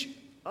reach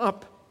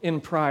up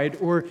in pride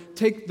or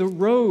take the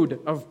road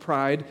of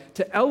pride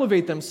to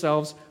elevate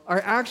themselves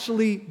are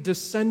actually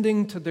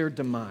descending to their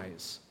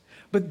demise.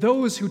 But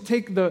those who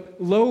take the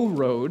low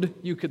road,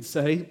 you could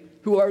say,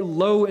 who are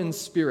low in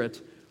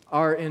spirit,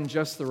 are in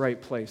just the right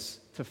place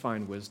to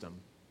find wisdom.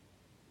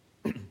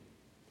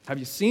 Have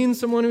you seen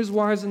someone who's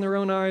wise in their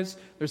own eyes?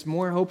 There's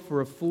more hope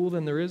for a fool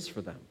than there is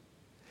for them.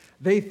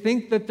 They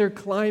think that they're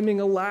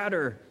climbing a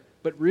ladder,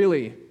 but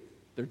really,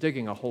 they're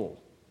digging a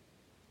hole.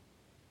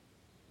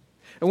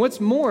 And what's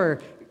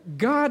more,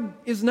 God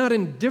is not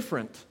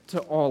indifferent to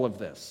all of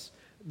this.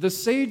 The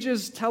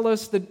sages tell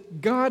us that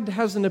God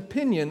has an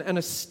opinion and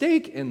a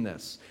stake in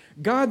this.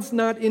 God's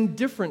not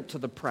indifferent to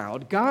the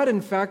proud. God,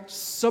 in fact,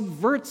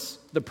 subverts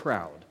the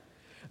proud.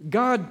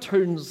 God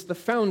turns the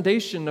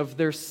foundation of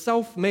their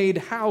self-made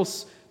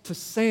house to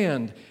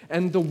sand,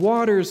 and the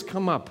waters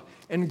come up,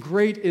 and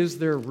great is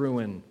their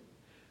ruin.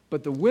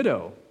 But the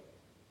widow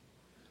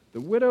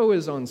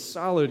is on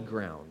solid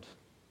ground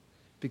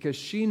because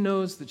she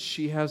knows that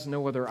she has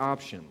no other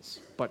options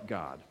but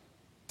God.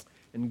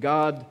 And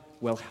God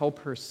will help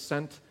her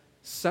set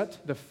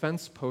the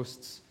fence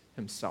posts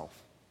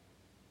himself.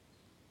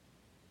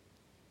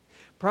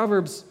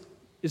 Proverbs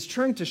is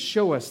trying to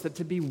show us that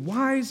to be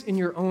wise in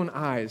your own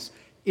eyes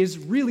is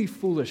really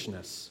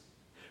foolishness.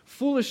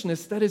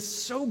 Foolishness that is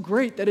so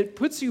great that it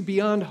puts you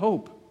beyond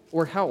hope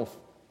or health.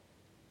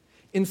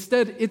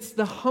 Instead, it's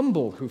the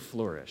humble who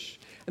flourish.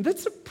 And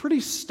that's a pretty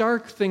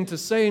stark thing to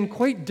say and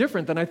quite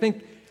different than I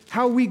think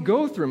how we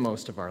go through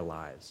most of our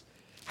lives.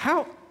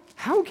 How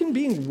can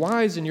being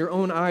wise in your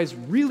own eyes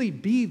really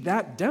be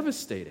that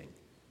devastating?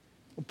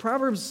 Well,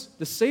 Proverbs,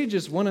 the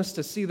sages want us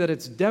to see that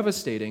it's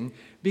devastating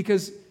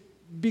because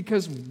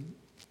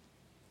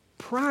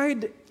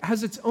pride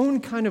has its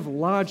own kind of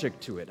logic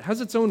to it,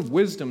 has its own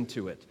wisdom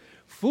to it.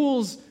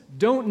 Fools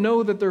don't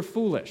know that they're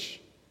foolish.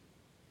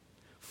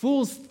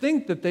 Fools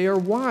think that they are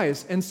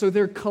wise, and so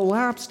they're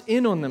collapsed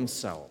in on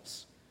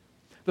themselves.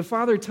 The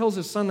father tells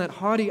his son that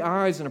haughty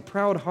eyes and a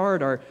proud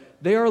heart are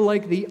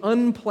like the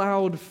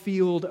unplowed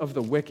field of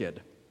the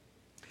wicked.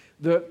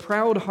 The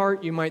proud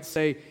heart, you might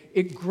say,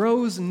 it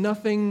grows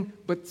nothing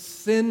but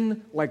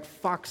sin like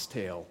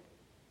foxtail.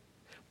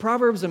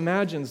 Proverbs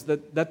imagines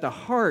that the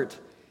heart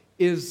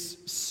is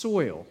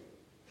soil,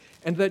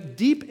 and that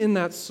deep in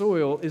that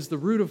soil is the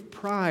root of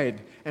pride,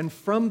 and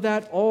from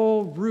that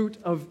all root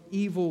of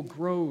evil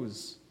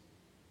grows.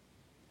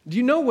 Do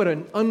you know what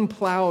an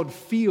unplowed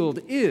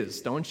field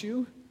is, don't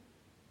you?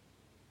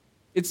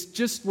 It's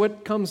just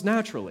what comes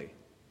naturally.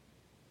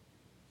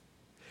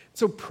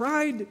 So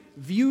pride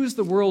views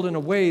the world in a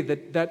way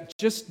that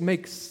just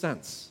makes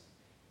sense.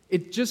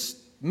 It just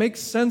makes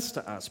sense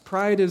to us.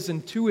 Pride is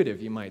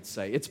intuitive, you might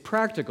say. It's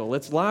practical,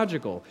 it's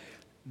logical.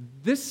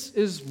 This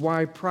is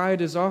why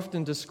pride is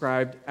often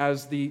described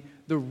as the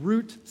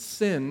root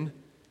sin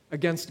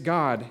against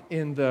God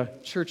in the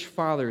church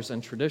fathers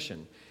and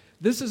tradition.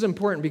 This is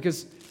important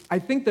because I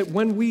think that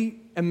when we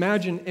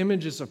imagine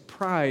images of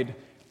pride,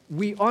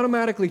 we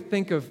automatically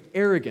think of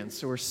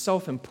arrogance or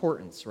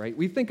self-importance, right?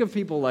 We think of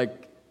people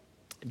like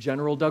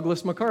General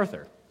Douglas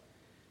MacArthur,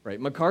 right?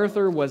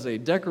 MacArthur was a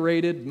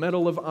decorated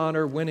Medal of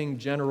Honor winning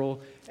general,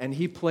 and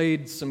he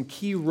played some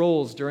key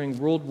roles during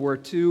World War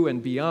II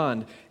and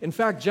beyond. In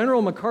fact,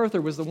 General MacArthur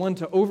was the one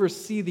to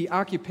oversee the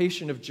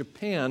occupation of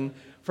Japan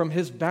from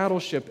his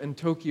battleship in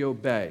Tokyo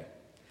Bay.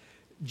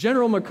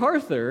 General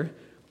MacArthur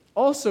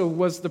also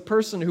was the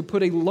person who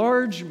put a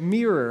large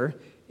mirror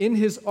in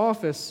his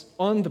office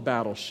on the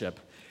battleship,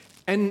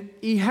 and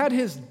he had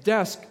his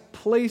desk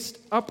placed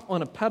up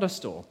on a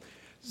pedestal.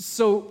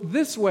 So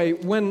this way,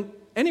 when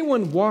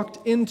anyone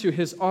walked into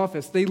his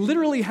office, they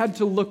literally had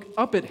to look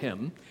up at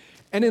him,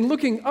 and in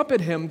looking up at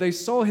him, they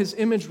saw his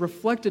image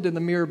reflected in the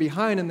mirror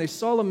behind, and they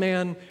saw a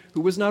man who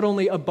was not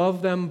only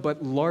above them,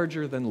 but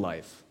larger than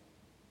life.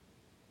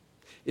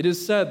 It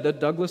is said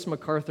that Douglas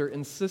MacArthur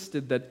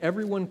insisted that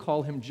everyone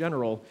call him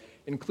general,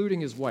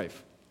 including his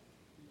wife.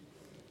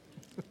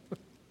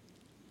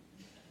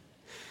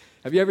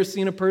 Have you ever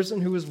seen a person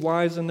who is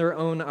wise in their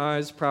own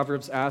eyes?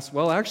 Proverbs asks.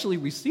 Well, actually,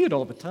 we see it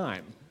all the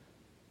time.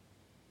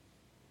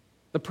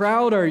 The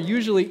proud are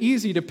usually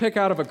easy to pick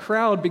out of a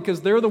crowd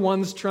because they're the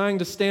ones trying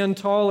to stand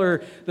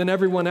taller than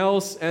everyone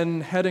else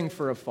and heading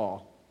for a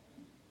fall.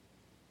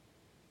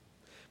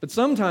 But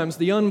sometimes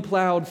the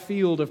unplowed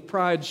field of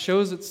pride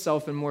shows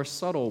itself in more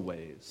subtle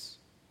ways,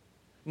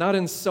 not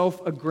in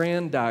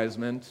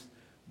self-aggrandizement,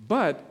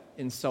 but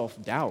in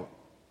self-doubt.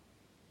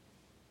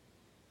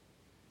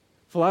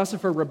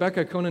 Philosopher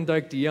Rebecca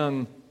Konyndyk de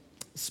Jong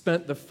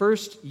spent the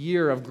first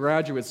year of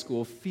graduate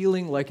school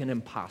feeling like an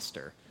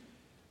imposter.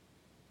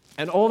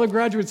 And all the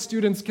graduate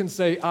students can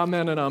say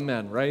amen and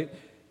amen, right?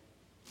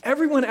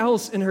 Everyone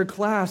else in her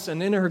class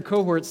and in her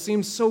cohort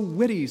seemed so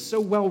witty, so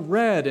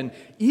well-read, and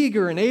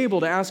eager and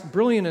able to ask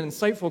brilliant and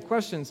insightful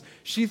questions.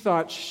 She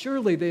thought,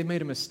 surely they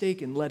made a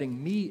mistake in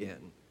letting me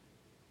in.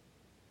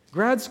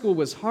 Grad school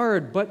was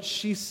hard, but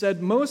she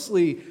said,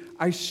 mostly,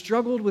 I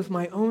struggled with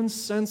my own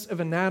sense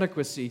of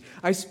inadequacy.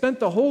 I spent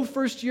the whole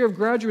first year of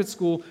graduate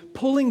school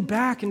pulling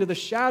back into the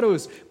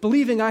shadows,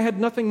 believing I had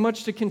nothing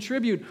much to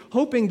contribute,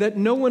 hoping that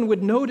no one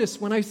would notice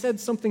when I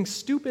said something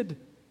stupid.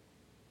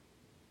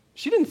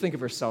 She didn't think of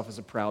herself as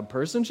a proud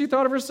person. She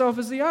thought of herself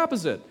as the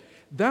opposite.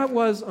 That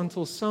was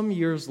until some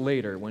years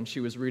later when she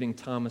was reading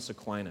Thomas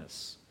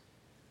Aquinas.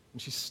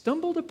 And she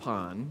stumbled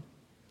upon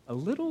a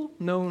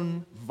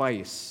little-known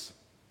vice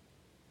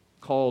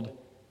called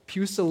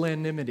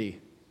pusillanimity,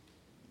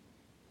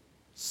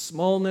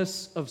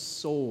 smallness of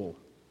soul.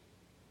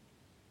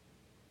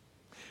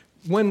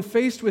 When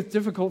faced with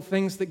difficult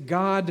things that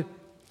God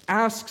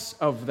asks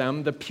of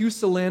them, the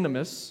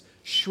pusillanimous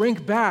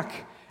shrink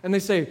back and they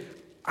say,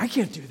 I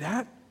can't do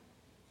that.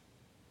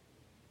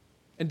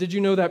 And did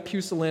you know that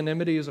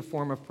pusillanimity is a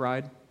form of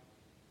pride?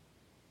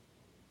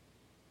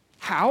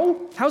 How?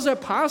 How's that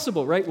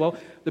possible, right? Well,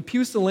 the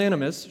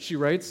pusillanimous, she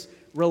writes,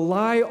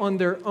 rely on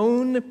their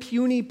own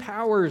puny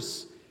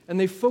powers, and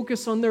they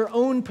focus on their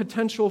own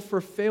potential for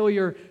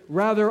failure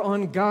rather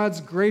on God's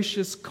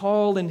gracious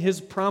call and His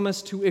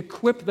promise to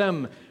equip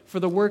them for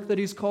the work that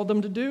He's called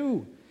them to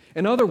do.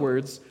 In other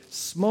words,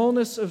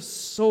 smallness of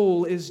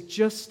soul is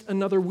just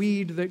another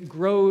weed that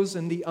grows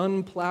in the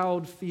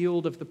unplowed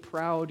field of the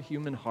proud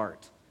human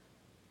heart.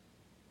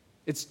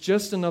 It's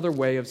just another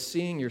way of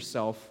seeing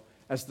yourself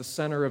as the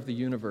center of the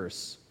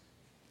universe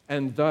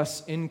and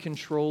thus in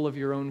control of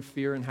your own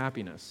fear and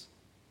happiness.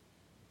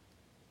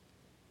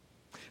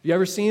 Have you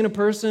ever seen a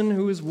person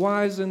who is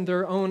wise in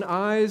their own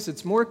eyes?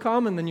 It's more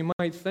common than you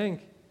might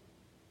think.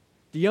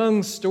 The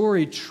Young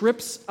story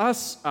trips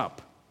us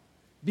up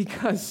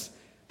because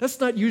that's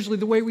not usually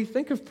the way we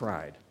think of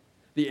pride.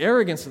 The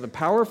arrogance of the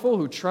powerful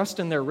who trust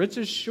in their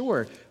riches,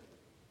 sure.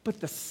 But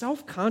the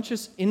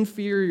self-conscious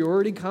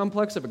inferiority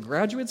complex of a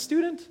graduate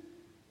student?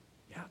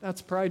 Yeah,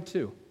 that's pride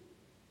too.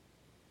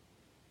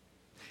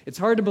 It's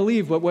hard to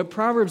believe, but what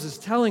Proverbs is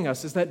telling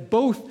us is that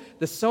both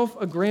the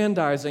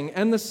self-aggrandizing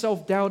and the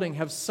self-doubting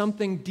have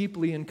something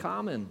deeply in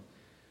common.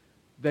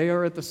 They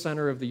are at the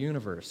center of the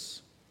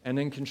universe and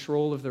in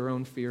control of their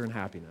own fear and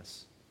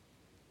happiness.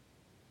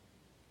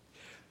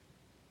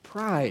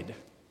 Pride,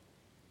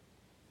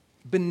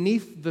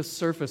 beneath the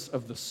surface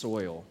of the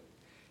soil,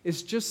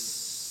 is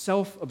just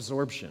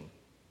self-absorption.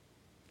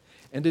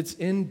 And it's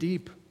in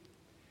deep.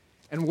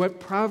 And what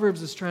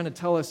Proverbs is trying to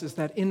tell us is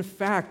that, in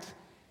fact,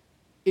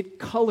 it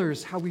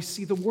colors how we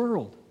see the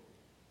world.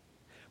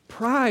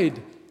 Pride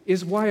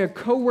is why a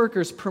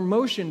coworker's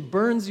promotion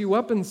burns you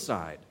up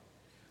inside,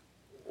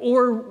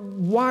 or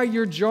why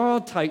your jaw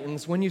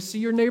tightens when you see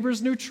your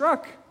neighbor's new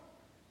truck.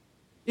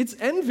 It's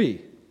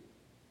envy.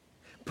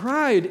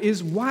 Pride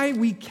is why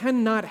we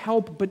cannot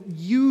help but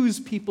use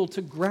people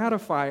to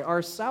gratify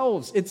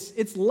ourselves.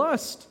 It's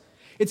lust.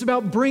 It's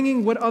about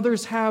bringing what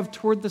others have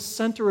toward the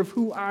center of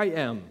who I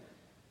am.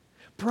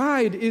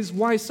 Pride is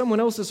why someone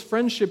else's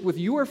friendship with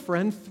your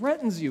friend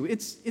threatens you.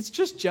 It's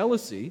just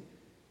jealousy.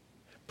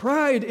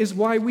 Pride is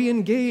why we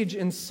engage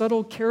in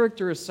subtle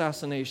character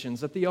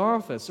assassinations at the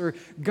office or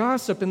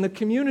gossip in the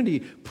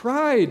community.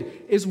 Pride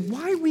is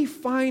why we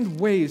find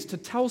ways to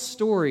tell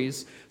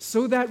stories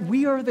so that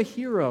we are the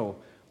hero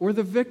or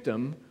the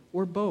victim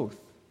or both.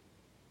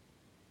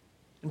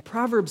 And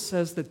Proverbs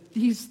says that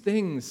these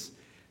things,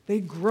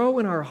 they grow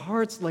in our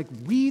hearts like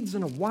weeds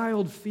in a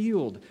wild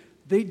field.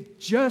 They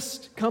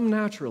just come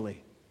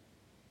naturally.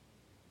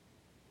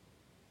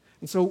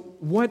 And so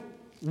what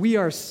we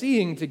are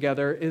seeing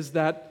together is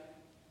that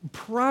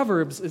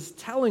Proverbs is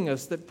telling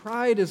us that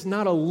pride is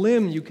not a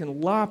limb you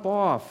can lop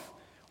off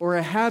or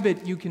a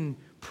habit you can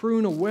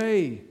prune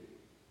away.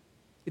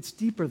 It's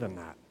deeper than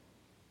that.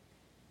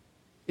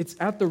 It's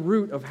at the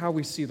root of how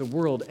we see the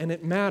world, and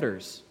it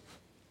matters.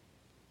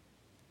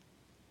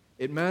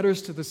 It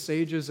matters to the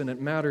sages and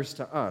it matters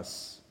to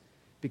us.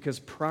 Because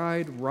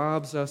pride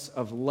robs us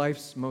of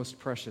life's most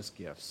precious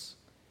gifts: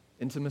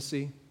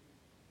 intimacy,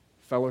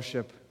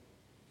 fellowship,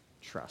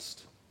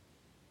 trust.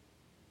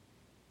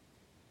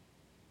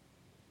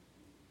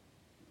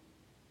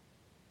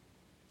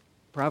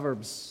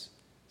 Proverbs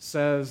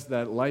says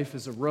that life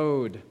is a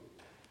road,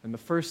 and the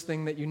first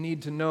thing that you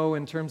need to know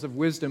in terms of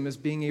wisdom is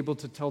being able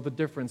to tell the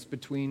difference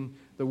between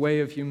the way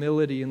of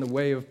humility and the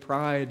way of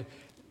pride.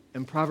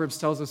 And Proverbs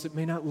tells us it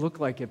may not look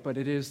like it, but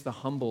it is the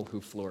humble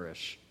who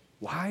flourish.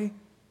 Why?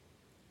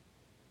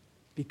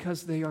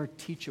 Because they are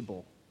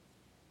teachable.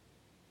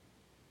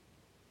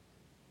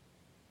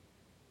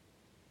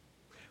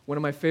 One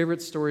of my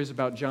favorite stories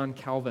about John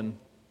Calvin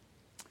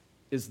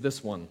is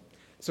this one.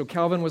 So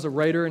Calvin was a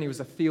writer and he was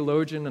a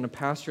theologian and a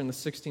pastor in the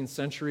 16th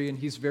century, and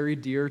he's very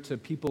dear to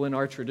people in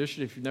our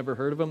tradition. If you've never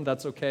heard of him,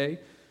 that's okay.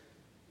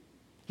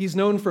 He's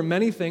known for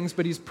many things,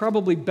 but he's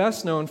probably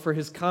best known for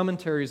his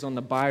commentaries on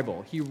the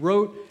Bible. He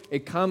wrote a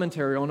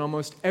commentary on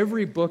almost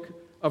every book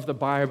of the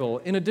Bible,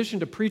 in addition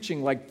to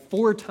preaching like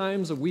 4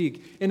 times a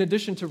week, in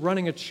addition to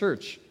running a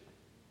church.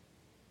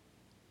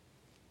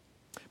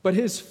 But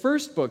his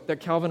first book that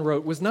Calvin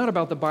wrote was not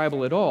about the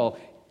Bible at all,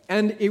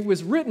 and it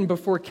was written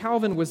before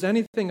Calvin was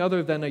anything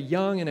other than a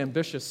young and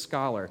ambitious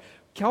scholar.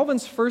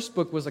 Calvin's first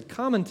book was a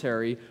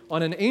commentary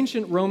on an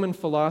ancient Roman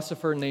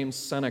philosopher named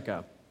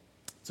Seneca.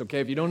 It's okay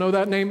if you don't know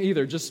that name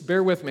either, just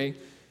bear with me.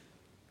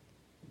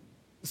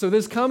 So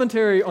this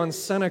commentary on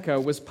Seneca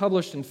was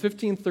published in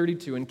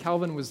 1532, and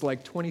Calvin was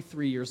like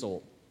 23 years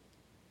old.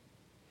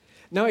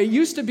 Now, it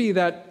used to be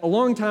that a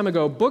long time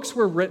ago, books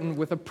were written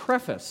with a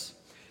preface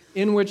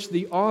in which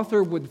the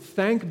author would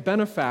thank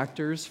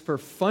benefactors for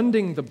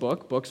funding the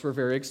book. Books were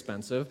very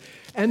expensive.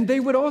 And they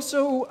would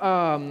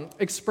also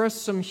express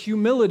some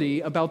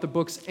humility about the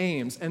book's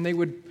aims, and they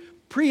would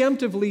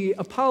preemptively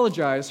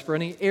apologize for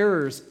any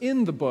errors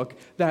in the book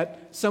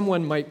that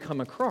someone might come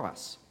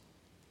across.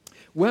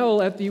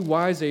 Well, at the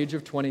wise age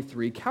of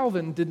 23,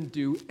 Calvin didn't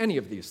do any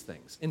of these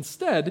things.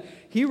 Instead,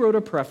 he wrote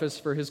a preface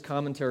for his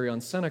commentary on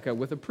Seneca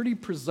with a pretty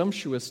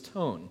presumptuous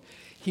tone.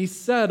 He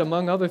said,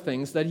 among other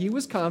things, that he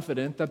was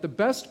confident that the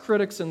best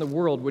critics in the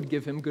world would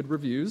give him good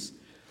reviews,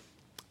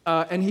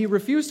 and he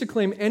refused to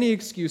claim any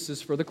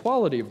excuses for the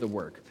quality of the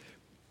work.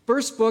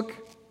 First book,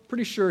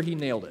 pretty sure he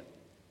nailed it.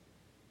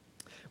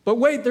 But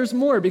wait, there's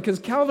more, because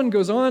Calvin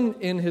goes on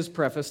in his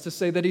preface to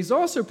say that he's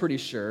also pretty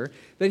sure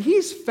that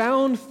he's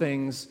found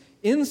things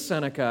in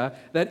Seneca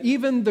that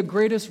even the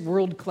greatest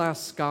world-class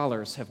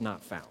scholars have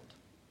not found.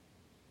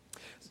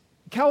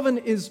 Calvin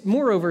is,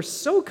 moreover,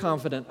 so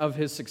confident of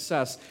his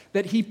success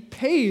that he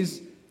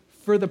pays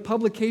for the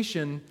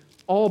publication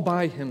all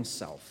by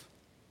himself.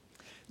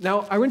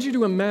 Now, I want you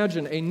to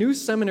imagine a new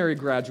seminary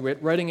graduate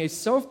writing a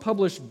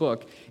self-published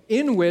book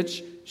in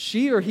which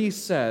she or he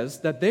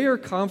says that they are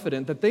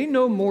confident that they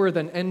know more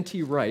than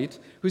N.T. Wright,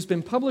 who's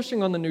been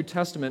publishing on the New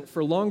Testament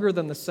for longer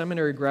than the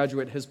seminary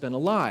graduate has been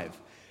alive.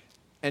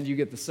 And you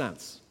get the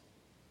sense.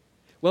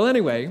 Well,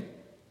 anyway,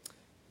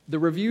 the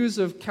reviews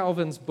of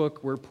Calvin's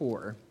book were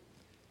poor,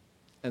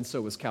 and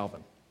so was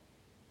Calvin.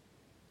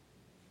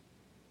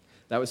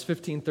 That was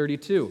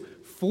 1532.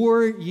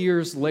 4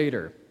 years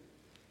later,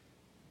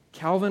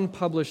 Calvin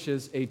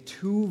publishes a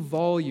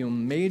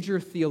 2-volume major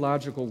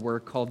theological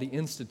work called the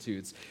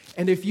Institutes.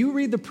 And if you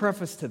read the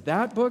preface to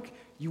that book,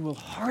 you will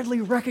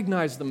hardly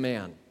recognize the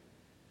man.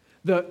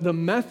 The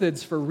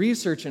methods for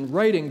research and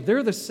writing,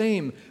 they're the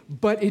same,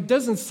 but it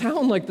doesn't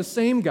sound like the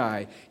same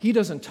guy. He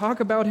doesn't talk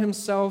about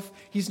himself.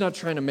 He's not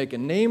trying to make a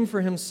name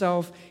for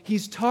himself.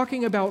 He's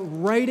talking about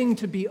writing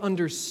to be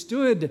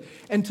understood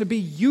and to be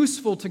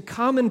useful to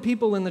common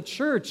people in the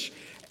church.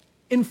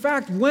 In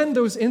fact, when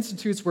those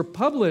Institutes were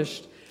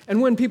published,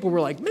 and when people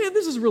were like, man,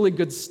 this is really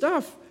good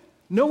stuff,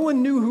 no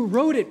one knew who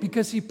wrote it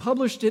because he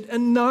published it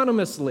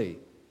anonymously.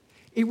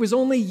 It was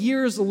only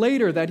years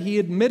later that he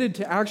admitted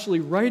to actually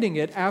writing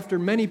it after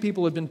many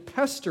people had been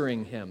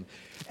pestering him.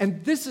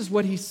 And this is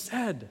what he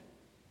said: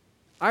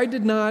 I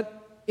did not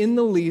in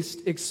the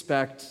least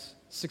expect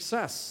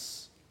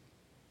success,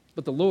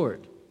 but the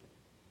Lord,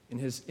 in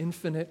his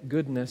infinite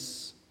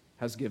goodness,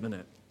 has given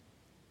it.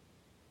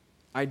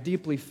 I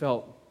deeply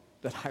felt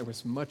that I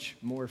was much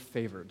more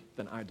favored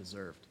than I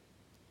deserved.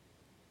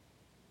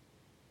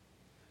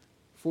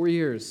 4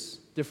 years,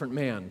 different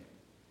man.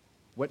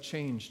 What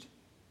changed?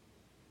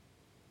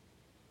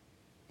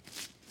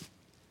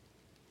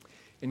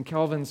 In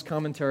Calvin's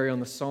commentary on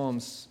the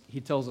Psalms,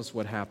 he tells us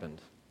what happened.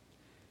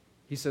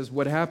 He says,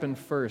 what happened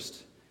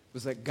first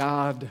was that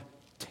God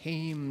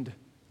tamed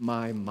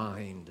my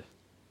mind,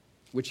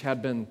 which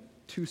had been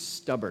too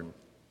stubborn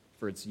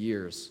for its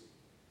years,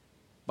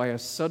 by a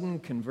sudden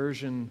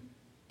conversion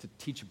to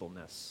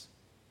teachableness.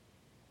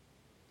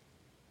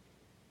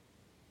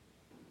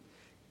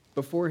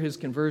 Before his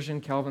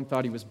conversion, Calvin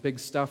thought he was big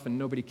stuff and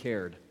nobody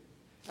cared.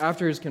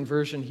 After his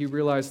conversion, he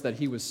realized that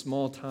he was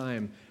small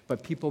time,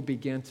 but people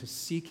began to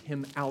seek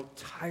him out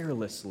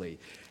tirelessly.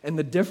 And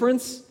the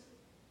difference?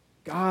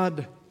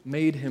 God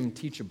made him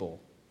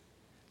teachable.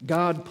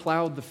 God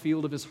plowed the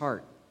field of his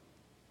heart.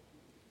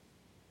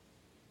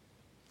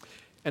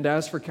 And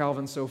as for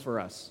Calvin, so for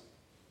us.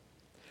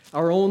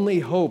 Our only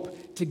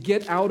hope to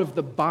get out of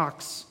the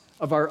box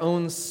of our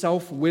own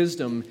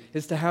self-wisdom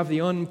is to have the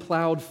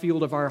unplowed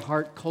field of our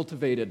heart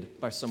cultivated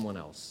by someone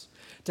else,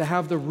 to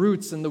have the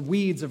roots and the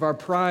weeds of our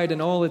pride in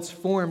all its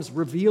forms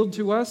revealed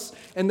to us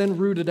and then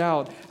rooted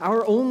out.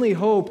 Our only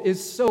hope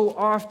is so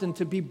often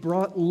to be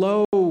brought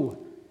low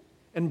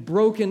and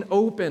broken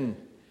open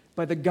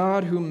by the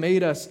God who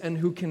made us and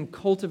who can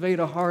cultivate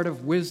a heart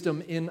of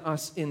wisdom in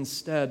us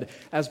instead.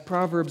 As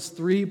Proverbs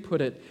 3 put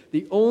it,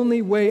 the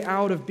only way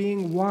out of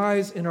being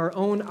wise in our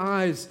own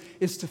eyes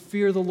is to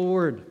fear the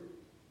Lord.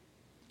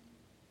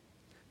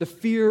 The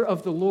fear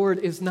of the Lord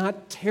is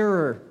not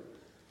terror.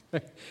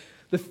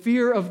 The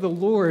fear of the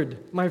Lord,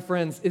 my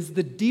friends, is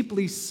the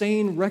deeply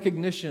sane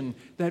recognition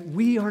that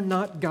we are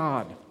not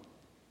God.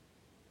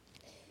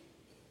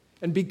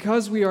 And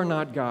because we are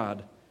not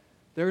God,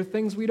 there are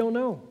things we don't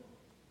know.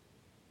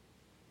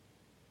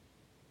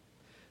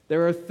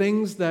 There are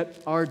things that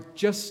are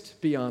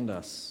just beyond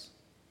us.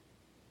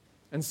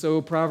 And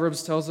so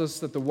Proverbs tells us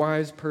that the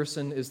wise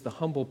person is the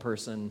humble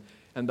person,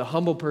 and the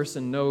humble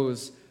person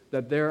knows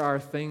that there are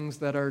things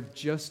that are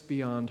just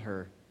beyond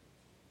her.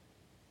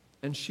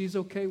 And she's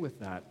okay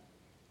with that.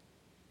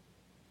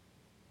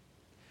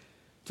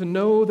 To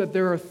know that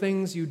there are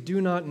things you do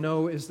not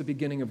know is the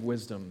beginning of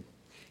wisdom.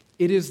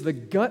 It is the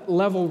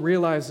gut-level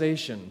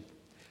realization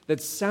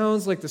that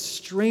sounds like the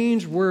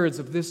strange words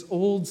of this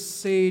old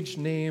sage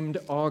named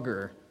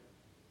Augur.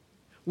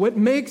 What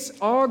makes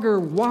Augur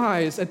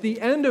wise at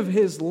the end of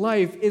his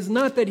life is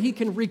not that he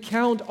can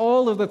recount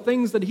all of the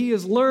things that he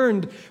has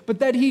learned, but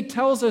that he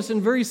tells us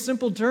in very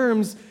simple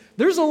terms,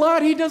 there's a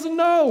lot he doesn't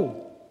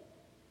know.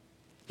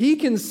 He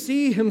can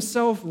see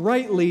himself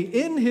rightly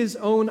in his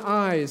own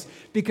eyes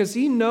because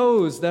he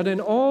knows that in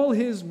all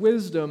his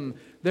wisdom,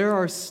 there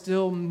are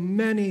still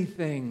many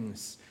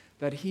things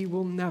that he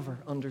will never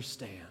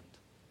understand.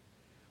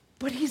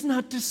 But he's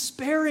not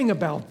despairing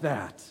about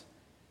that.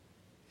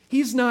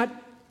 He's not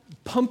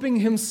pumping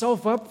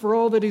himself up for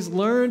all that he's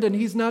learned, and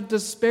he's not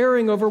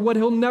despairing over what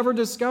he'll never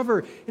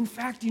discover. In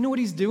fact, you know what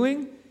he's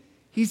doing?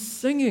 He's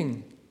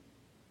singing.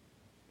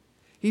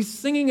 He's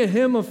singing a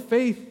hymn of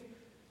faith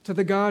to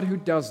the God who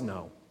does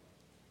know,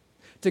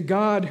 to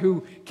God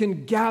who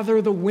can gather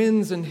the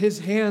winds in his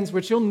hands,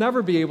 which he'll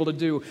never be able to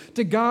do,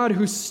 to God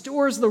who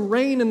stores the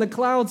rain in the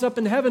clouds up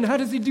in heaven. How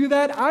does he do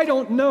that? I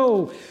don't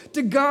know.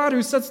 To God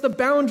who sets the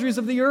boundaries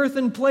of the earth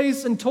in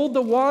place and told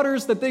the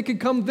waters that they could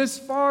come this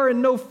far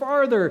and no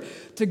farther.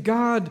 To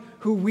God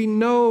who we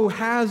know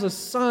has a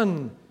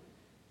son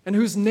and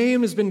whose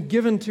name has been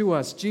given to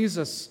us,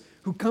 Jesus,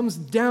 who comes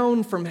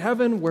down from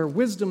heaven where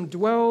wisdom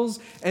dwells,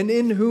 and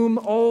in whom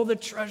all the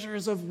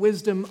treasures of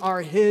wisdom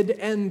are hid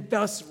and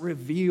thus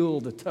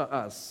revealed to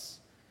us.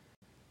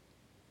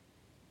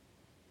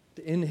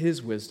 In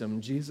his wisdom,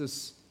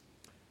 Jesus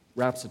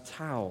wraps a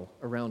towel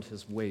around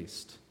his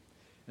waist,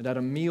 and at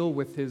a meal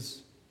with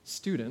his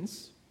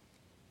students,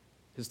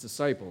 his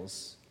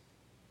disciples,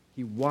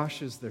 he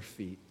washes their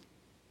feet.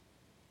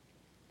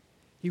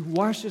 He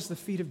washes the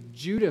feet of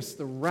Judas,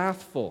 the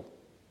wrathful,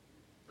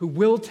 who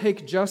will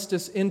take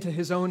justice into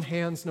his own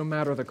hands no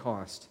matter the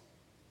cost.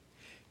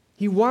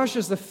 He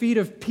washes the feet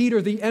of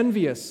Peter, the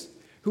envious,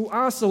 who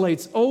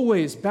oscillates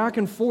always back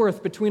and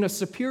forth between a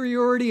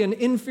superiority and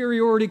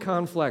inferiority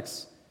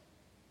conflicts.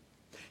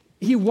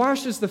 He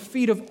washes the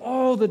feet of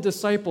all the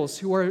disciples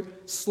who are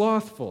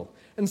slothful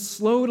and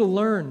slow to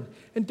learn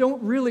and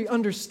don't really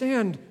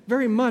understand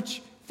very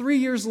much 3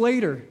 years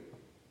later.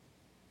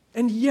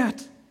 And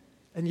yet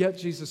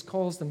Jesus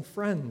calls them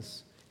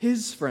friends,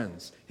 his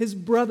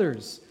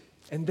brothers.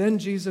 And then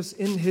Jesus,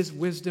 in his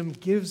wisdom,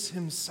 gives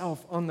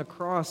himself on the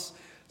cross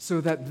so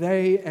that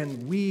they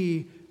and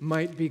we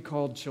might be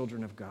called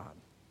children of God.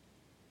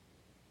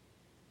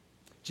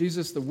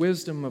 Jesus, the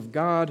wisdom of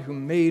God who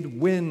made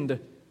wind,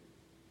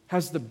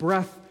 has the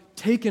breath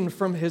taken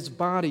from his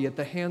body at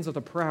the hands of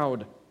the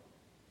proud.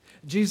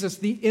 Jesus,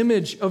 the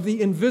image of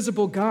the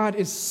invisible God,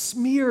 is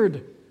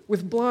smeared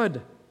with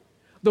blood.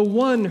 The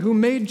one who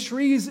made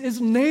trees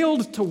is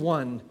nailed to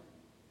one.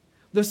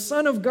 The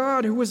Son of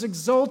God who was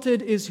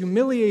exalted is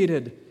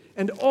humiliated,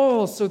 and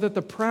all so that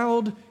the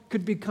proud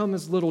could become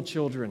as little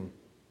children,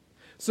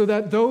 so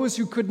that those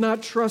who could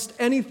not trust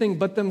anything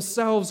but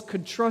themselves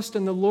could trust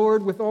in the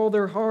Lord with all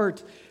their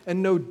heart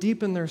and know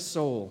deep in their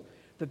soul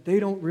that they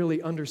don't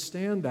really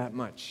understand that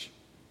much,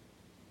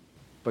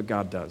 but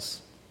God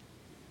does.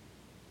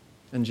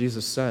 And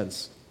Jesus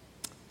says,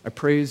 I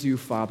praise you,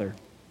 Father,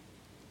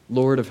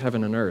 Lord of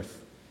heaven and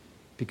earth,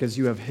 because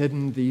you have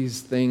hidden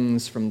these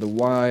things from the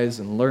wise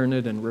and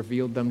learned and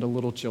revealed them to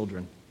little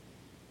children.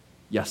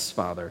 Yes,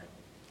 Father,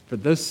 for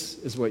this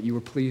is what you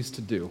were pleased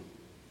to do.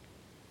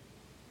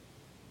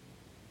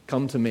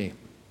 Come to me,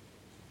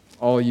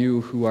 all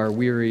you who are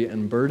weary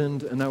and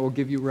burdened, and I will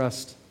give you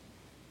rest.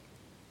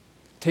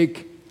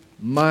 Take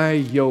my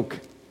yoke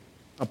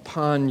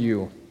upon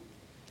you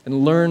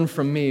and learn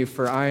from me,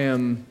 for I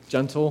am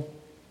gentle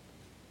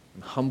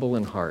and humble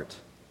in heart,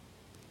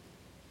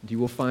 and you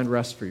will find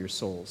rest for your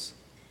souls.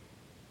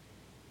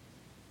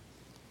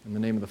 In the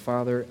name of the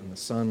Father, and the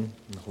Son,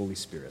 and the Holy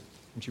Spirit.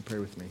 Won't you pray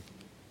with me?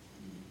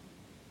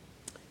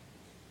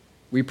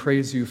 We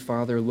praise you,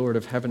 Father, Lord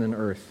of heaven and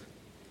earth,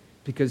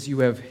 because you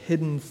have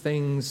hidden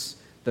things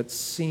that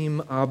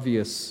seem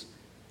obvious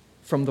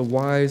from the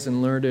wise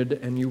and learned,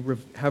 and you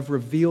have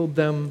revealed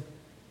them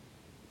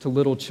to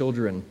little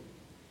children.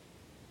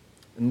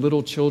 And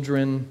little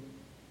children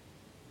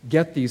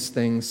get these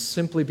things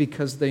simply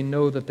because they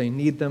know that they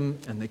need them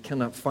and they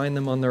cannot find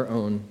them on their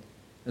own,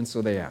 and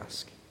so they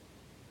ask.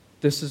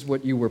 This is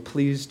what you were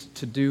pleased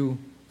to do,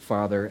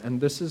 Father,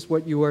 and this is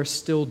what you are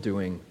still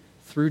doing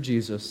through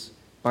Jesus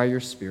by your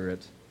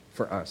Spirit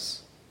for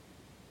us.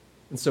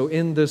 And so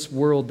in this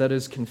world that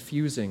is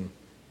confusing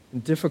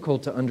and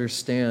difficult to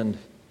understand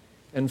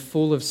and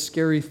full of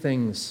scary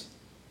things,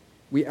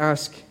 we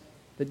ask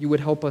that you would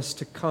help us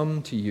to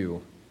come to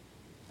you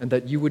and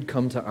that you would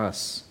come to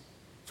us,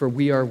 for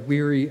we are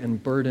weary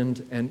and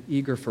burdened and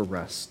eager for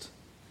rest.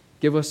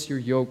 Give us your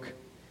yoke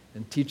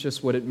and teach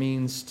us what it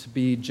means to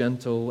be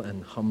gentle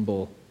and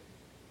humble,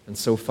 and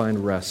so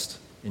find rest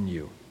in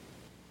you.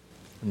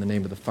 In the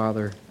name of the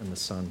Father, and the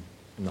Son,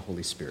 and the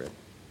Holy Spirit.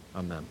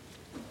 Amen.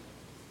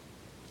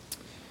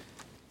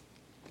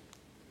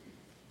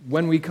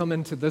 When we come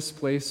into this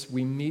place,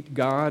 we meet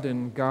God,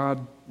 and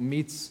God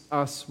meets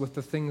us with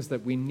the things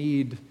that we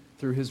need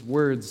through his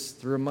words,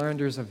 through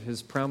reminders of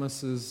his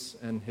promises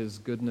and his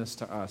goodness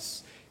to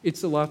us.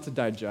 It's a lot to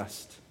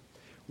digest.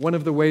 One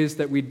of the ways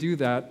that we do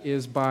that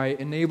is by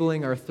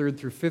enabling our 3rd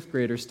through 5th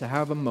graders to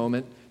have a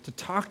moment to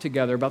talk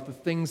together about the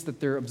things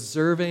that they're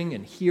observing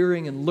and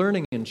hearing and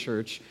learning in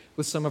church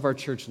with some of our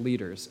church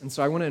leaders. And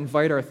so I want to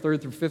invite our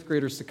 3rd through 5th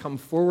graders to come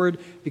forward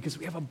because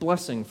we have a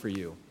blessing for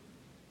you.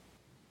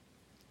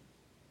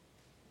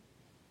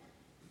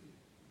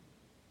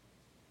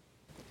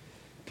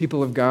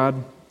 People of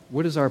God,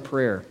 what is our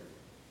prayer?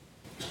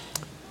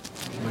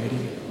 Mighty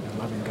and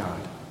loving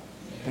God,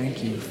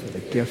 thank you for the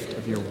gift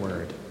of your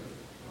word.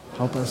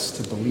 Help us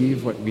to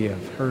believe what we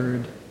have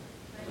heard,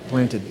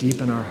 plant it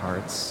deep in our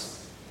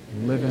hearts,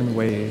 and live in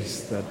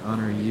ways that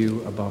honor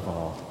you above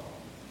all.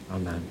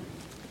 Amen.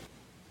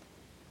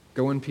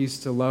 Go in peace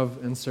to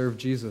love and serve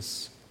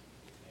Jesus.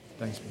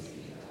 Thanks be.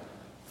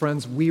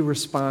 Friends, we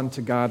respond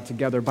to God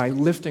together by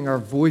lifting our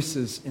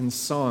voices in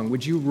song.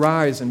 Would you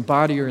rise in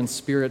body or in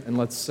spirit, and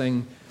let's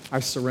sing, I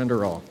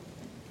Surrender All.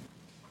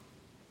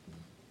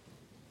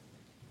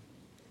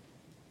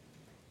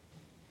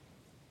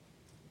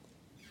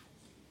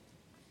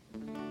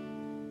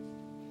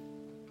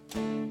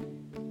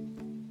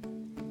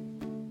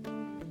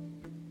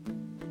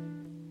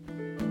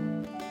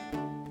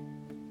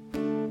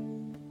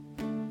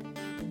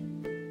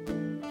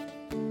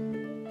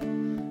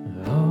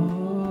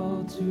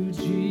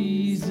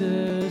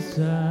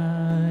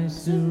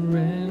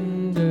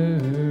 surrender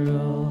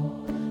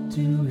all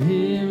to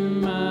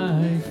Him.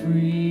 I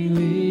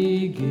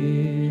freely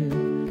give.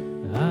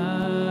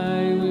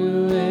 I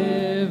will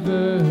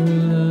ever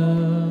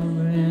love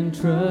and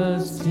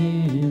trust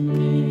Him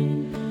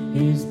in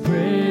His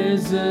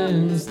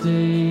presence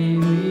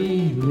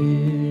daily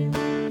live.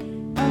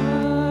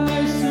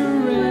 I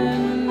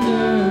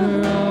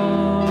surrender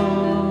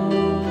all.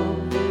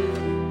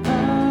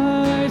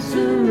 I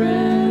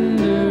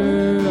surrender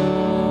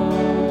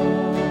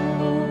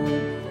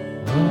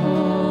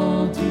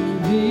all to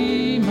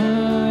Thee,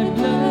 my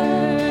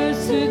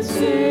blessed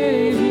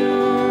Savior.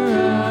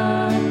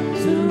 I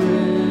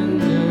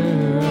surrender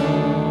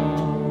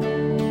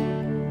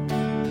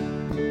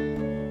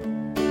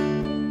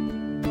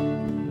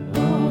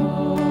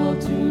all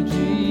to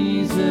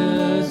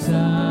Jesus.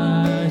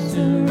 I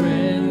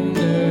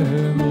surrender.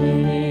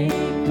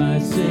 Make my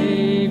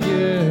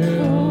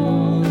Savior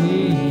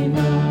wholly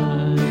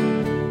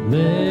mine.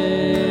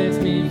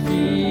 Let me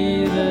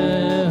feel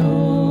the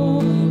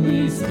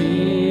Holy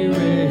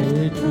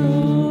Spirit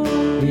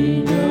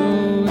truly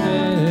know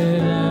that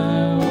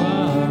Thou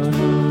art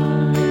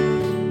mine.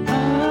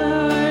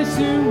 I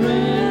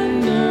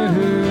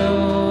surrender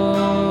all.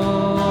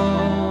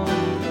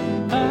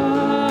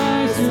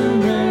 I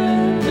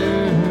surrender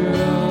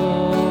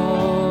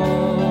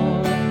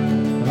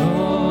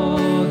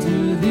all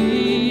to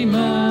Thee,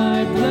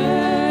 my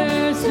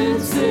blessed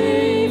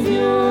Savior.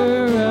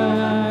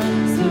 I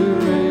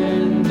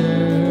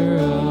surrender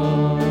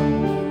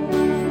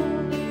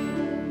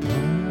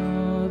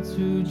all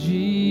to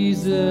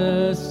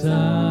Jesus.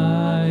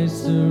 I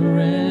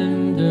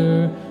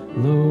surrender,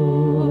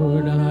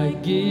 Lord. I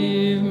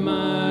give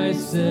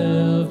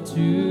myself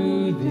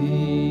to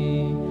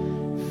Thee.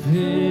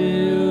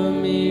 Fill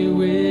me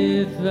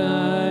with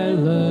Thy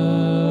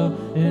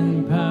love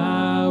and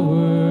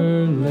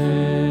power.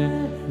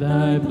 Let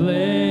Thy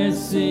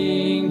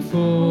blessing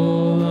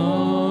fall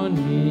on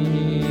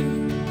me.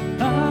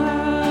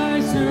 I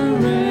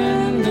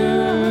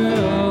surrender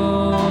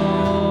all.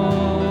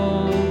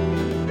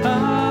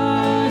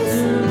 I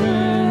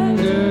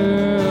surrender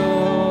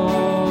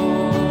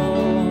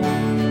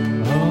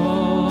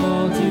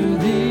all to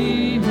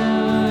Thee,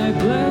 my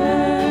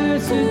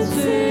blessed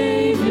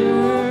Savior.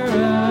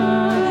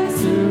 I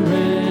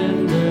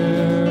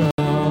surrender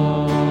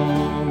all.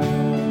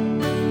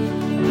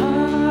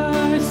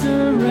 I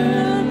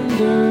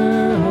surrender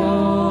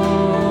all.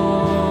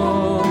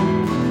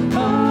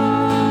 I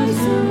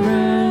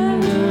surrender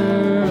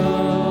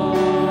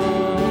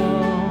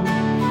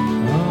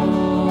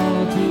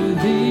all to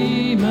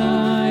Thee,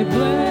 my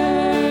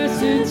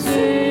blessed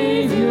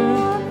Savior.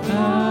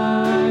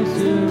 I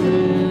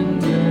surrender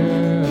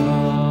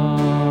all.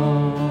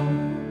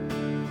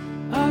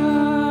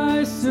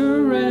 I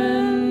surrender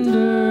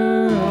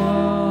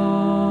all.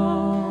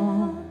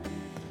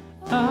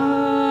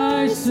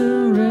 I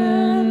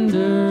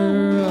surrender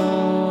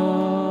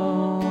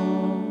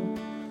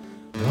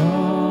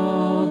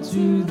all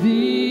to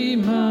Thee,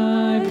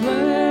 my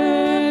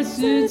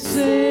blessed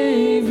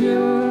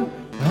Savior.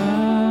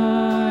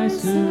 I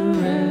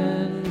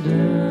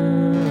surrender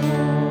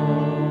all.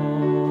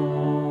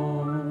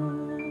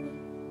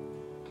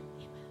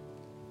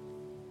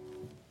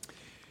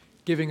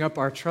 Giving up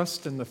our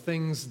trust in the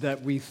things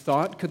that we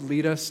thought could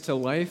lead us to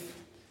life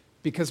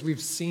because we've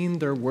seen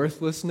their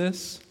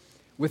worthlessness.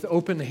 With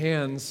open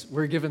hands,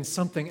 we're given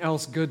something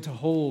else good to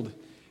hold.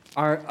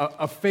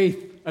 A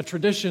faith, a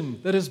tradition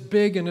that is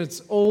big and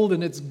it's old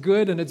and it's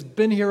good and it's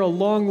been here a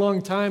long,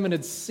 long time and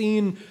it's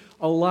seen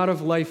a lot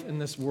of life in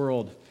this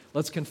world.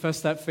 Let's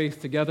confess that faith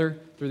together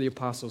through the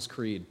Apostles'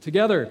 Creed.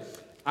 Together,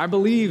 I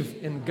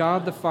believe in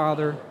God the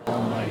Father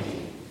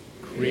Almighty,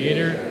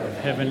 creator of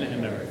heaven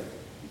and earth.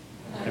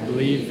 I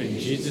believe in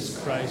Jesus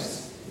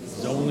Christ,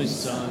 His only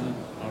Son,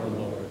 our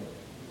Lord,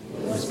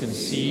 who was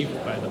conceived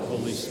by the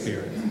Holy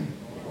Spirit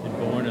and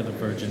born of the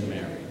Virgin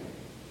Mary.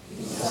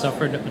 He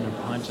suffered under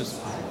Pontius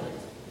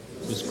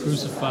Pilate, was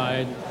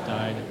crucified,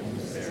 died, and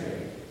was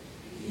buried.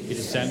 He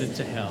descended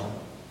to hell.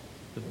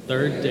 The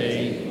third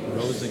day he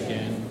rose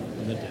again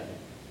from the dead.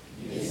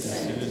 He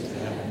ascended to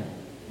heaven.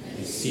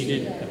 He is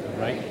seated at the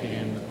right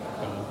hand of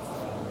God the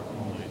Father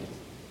Almighty.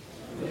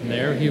 And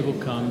there he will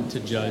come to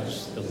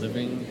judge the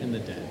living and the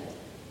dead.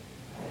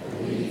 I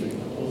believe in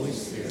the Holy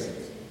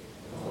Spirit,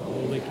 the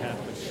Holy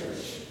Catholic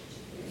Church,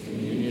 the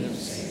communion of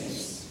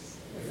saints,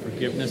 the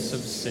forgiveness of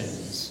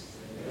sins,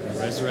 the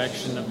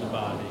resurrection of the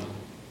body,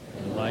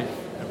 and life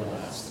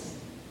everlasting.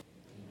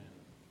 Amen.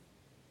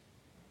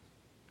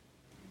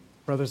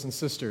 Brothers and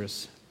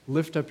sisters,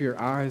 lift up your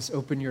eyes,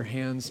 open your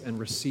hands, and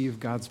receive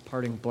God's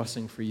parting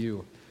blessing for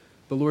you.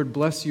 The Lord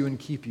bless you and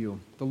keep you.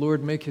 The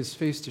Lord make His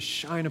face to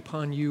shine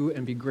upon you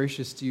and be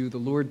gracious to you. The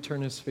Lord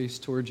turn His face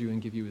towards you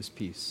and give you His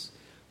peace.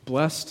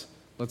 Blessed,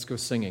 let's go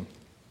singing.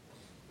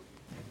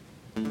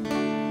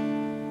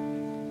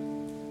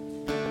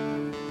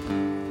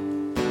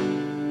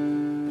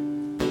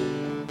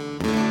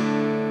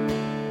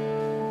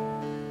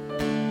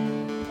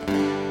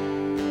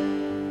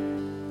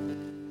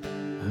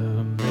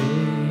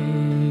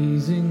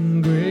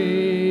 Amazing grace.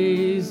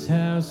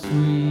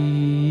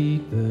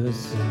 sweet the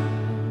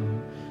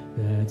sound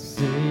that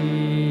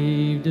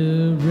saved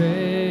a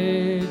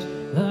wretch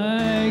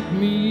like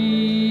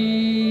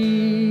me.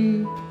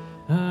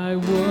 I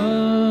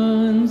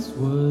once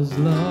was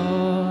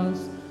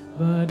lost,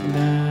 but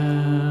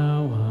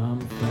now I'm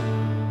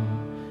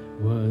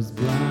found. Was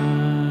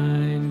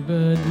blind,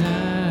 but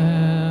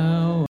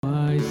now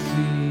I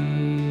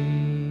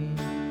see.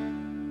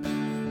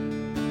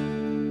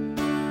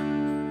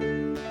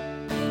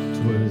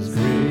 'Twas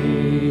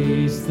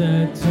grace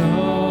that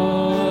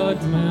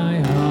taught my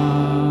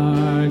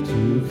heart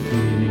to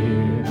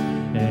fear,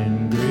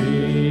 and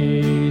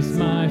grace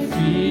my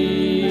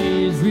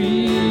fears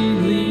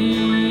relieved.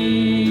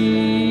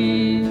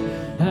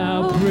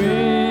 How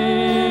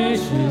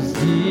precious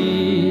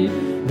did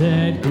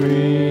that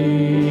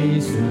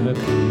grace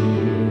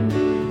appear,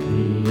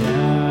 the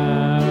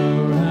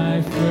hour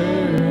I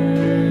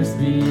first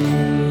believed.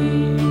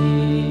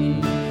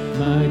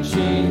 My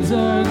chains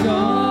are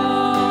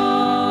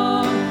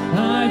gone,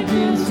 I've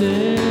been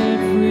set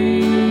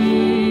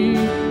free.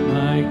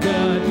 My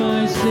God,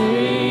 my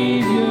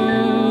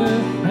Savior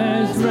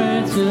has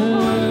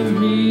ransomed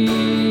me.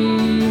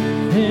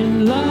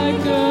 And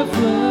like a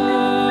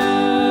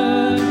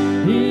flood,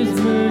 His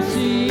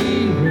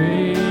mercy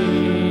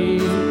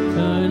reigns.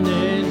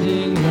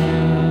 Unending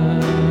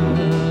love,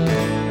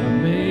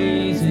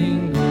 amazing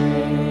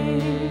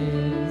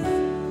grace.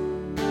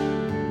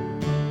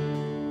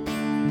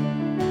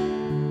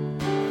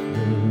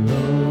 The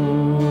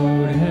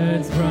Lord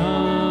has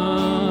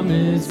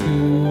promised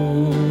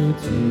good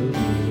to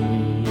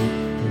me.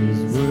 His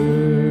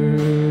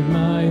word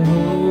my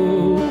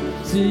hope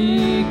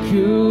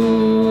secures.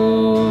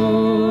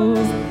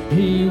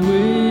 He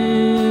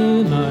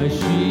will my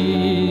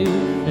shield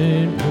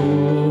and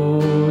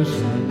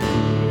portion be,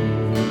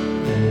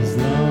 as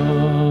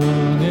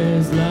long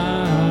as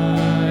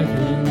life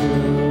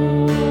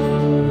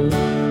endures.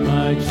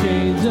 My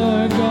chains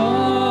are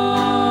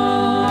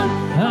gone,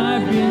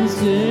 I've been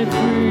set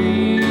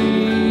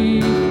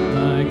free.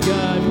 My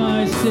God,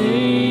 my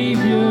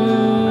Savior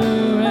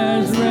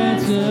has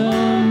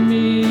ransomed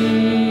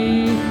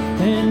me.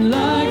 And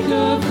like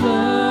a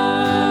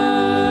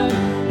flood,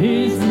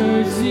 His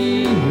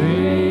mercy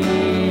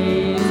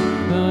reigns.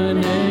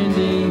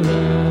 Unending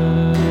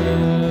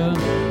love,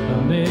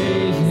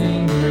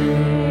 amazing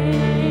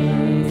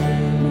grace.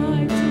 My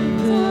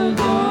chains are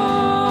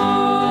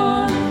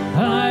gone,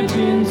 I've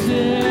been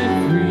set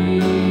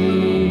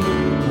free.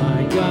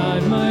 My God,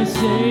 my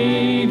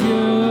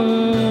Savior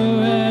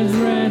has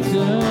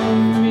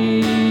ransomed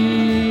me.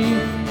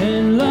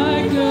 And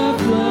like a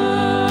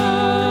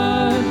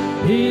flood,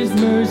 His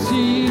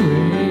mercy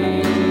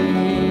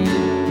reigns.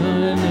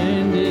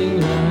 Unending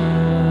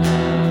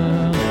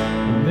love,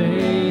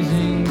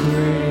 amazing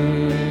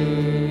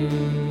grace.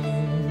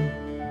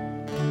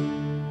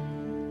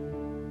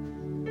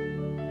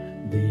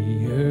 The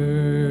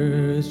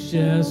earth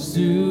shall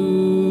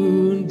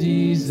soon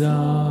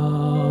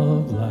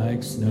dissolve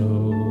like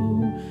snow.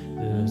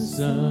 The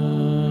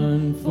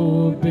sun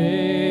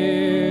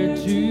forbear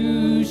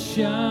to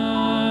shine.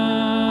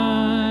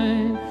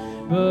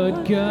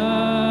 But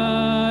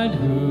God,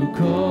 who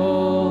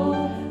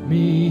called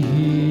me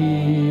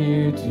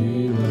here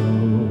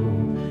below,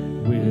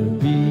 will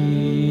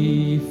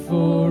be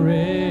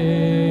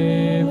forever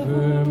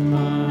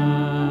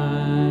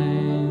mine.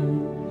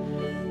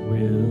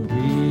 Will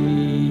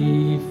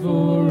be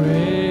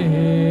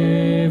forever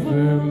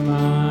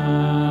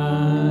mine.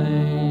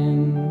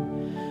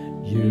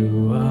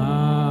 You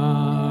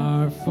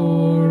are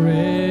forever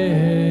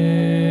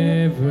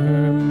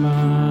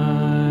mine.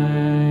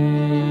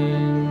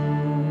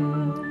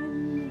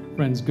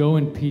 Friends, go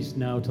in peace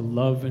now to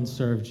love and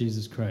serve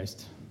Jesus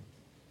Christ.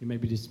 You may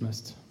be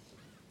dismissed.